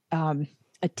 It's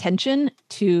attention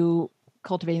to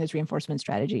cultivating those reinforcement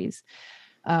strategies.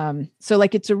 So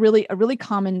it's a really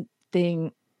common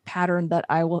pattern that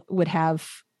I would have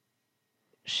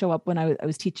show up when I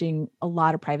was teaching a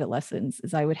lot of private lessons,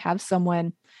 is I would have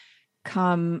someone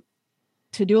come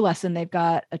to do a lesson. They've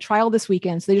got a trial this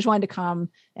weekend, so they just wanted to come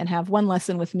and have one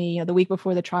lesson with me, the week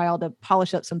before the trial, to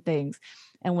polish up some things.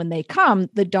 And when they come,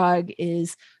 the dog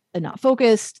is not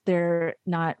focused. They're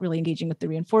not really engaging with the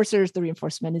reinforcers. The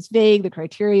reinforcement is vague. The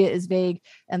criteria is vague,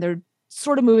 and they're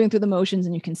sort of moving through the motions,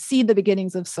 and you can see the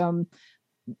beginnings of some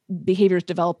behaviors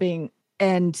developing.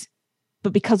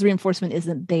 But because reinforcement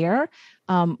isn't there,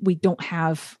 we don't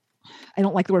have, I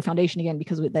don't like the word foundation again,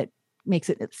 because that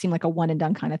makes it seem like a one and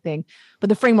done kind of thing, but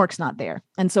the framework's not there.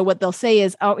 And so what they'll say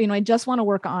is, I just want to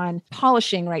work on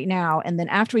polishing right now. And then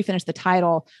after we finish the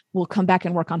title, we'll come back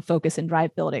and work on focus and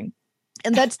drive building.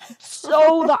 And that's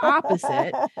so the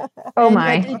opposite. Oh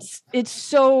my. It's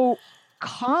so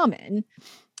common.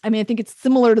 I mean, I think it's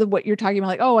similar to what you're talking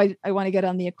about. I want to get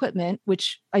on the equipment,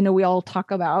 which I know we all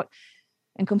talk about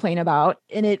and complain about,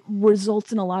 and it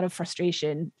results in a lot of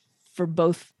frustration for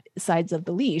both sides of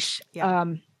the leash. Yeah.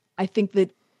 I think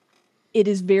that it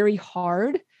is very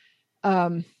hard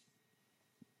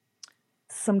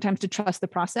sometimes to trust the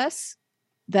process,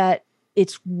 that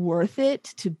it's worth it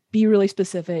to be really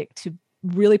specific, to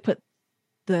really put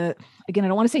again, I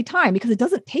don't want to say time, because it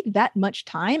doesn't take that much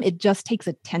time. It just takes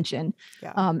attention.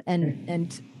 Yeah.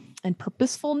 And and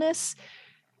purposefulness.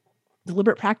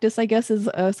 Deliberate practice, I guess, is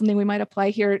something we might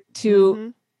apply here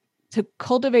to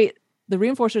cultivate the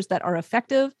reinforcers that are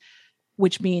effective,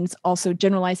 which means also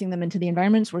generalizing them into the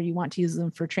environments where you want to use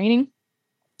them for training.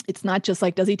 It's not just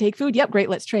like, does he take food? Yep, great,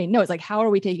 let's train. No, it's like, how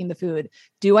are we taking the food?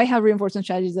 Do I have reinforcement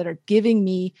strategies that are giving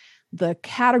me the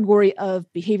category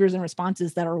of behaviors and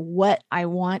responses that are what I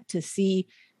want to see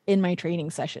in my training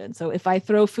session? So if I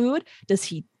throw food, does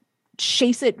he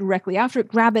chase it directly after it,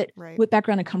 grab it, whip back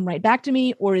around and come right back to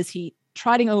me? Or is he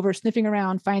trotting over, sniffing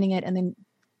around, finding it, and then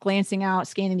glancing out,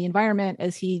 scanning the environment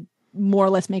as he more or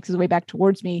less makes his way back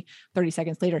towards me 30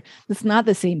 seconds later? It's not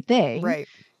the same thing. Right.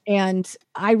 And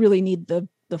I really need the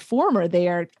former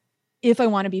there if I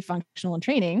want to be functional in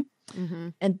training.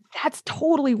 And that's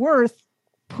totally worth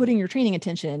putting your training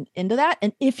attention into that.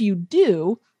 And if you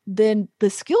do, then the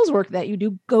skills work that you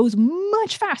do goes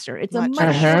much faster. It's a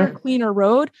much shorter, cleaner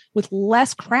road with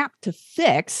less crap to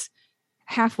fix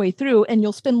halfway through, and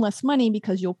you'll spend less money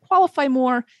because you'll qualify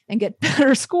more and get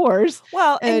better scores.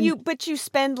 Well, but you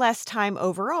spend less time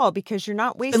overall because you're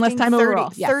not wasting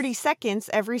 30 seconds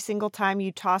every single time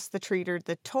you toss the treat or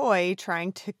the toy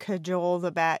trying to cajole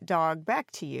the dog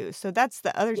back to you. So that's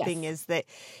the other thing, is that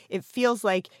it feels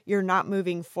like you're not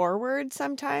moving forward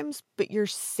sometimes, but you're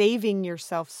saving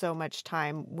yourself so much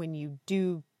time when you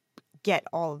do get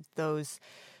all of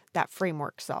that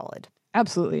framework solid.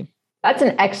 Absolutely. That's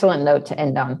an excellent note to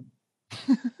end on.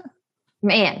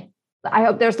 Man, I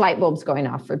hope there's light bulbs going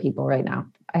off for people right now.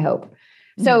 I hope.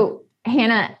 So,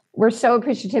 Hannah, we're so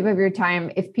appreciative of your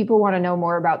time. If people want to know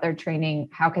more about their training,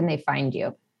 how can they find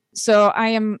you? So I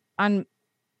am on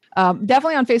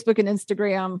definitely on Facebook and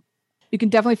Instagram. You can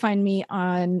definitely find me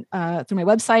on through my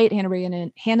website,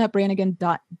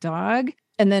 hannahbranigan.dog.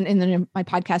 And then my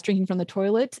podcast, Drinking from the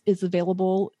Toilet, is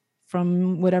available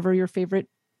from whatever your favorite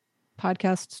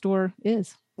podcast store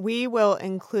is. We will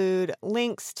include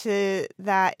links to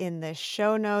that in the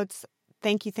show notes.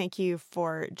 Thank you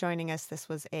for joining us. This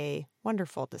was a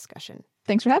wonderful discussion.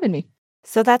 Thanks for having me.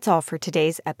 So that's all for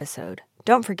today's episode.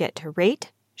 Don't forget to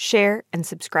rate, share, and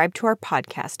subscribe to our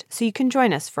podcast so you can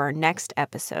join us for our next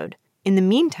episode. In the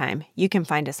meantime, you can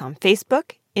find us on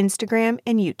Facebook, Instagram,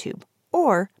 and YouTube,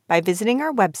 or by visiting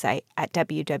our website at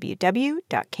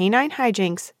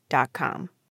www.caninehijinks.com.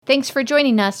 Thanks for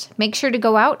joining us. Make sure to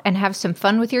go out and have some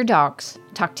fun with your dogs.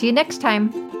 Talk to you next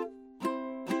time.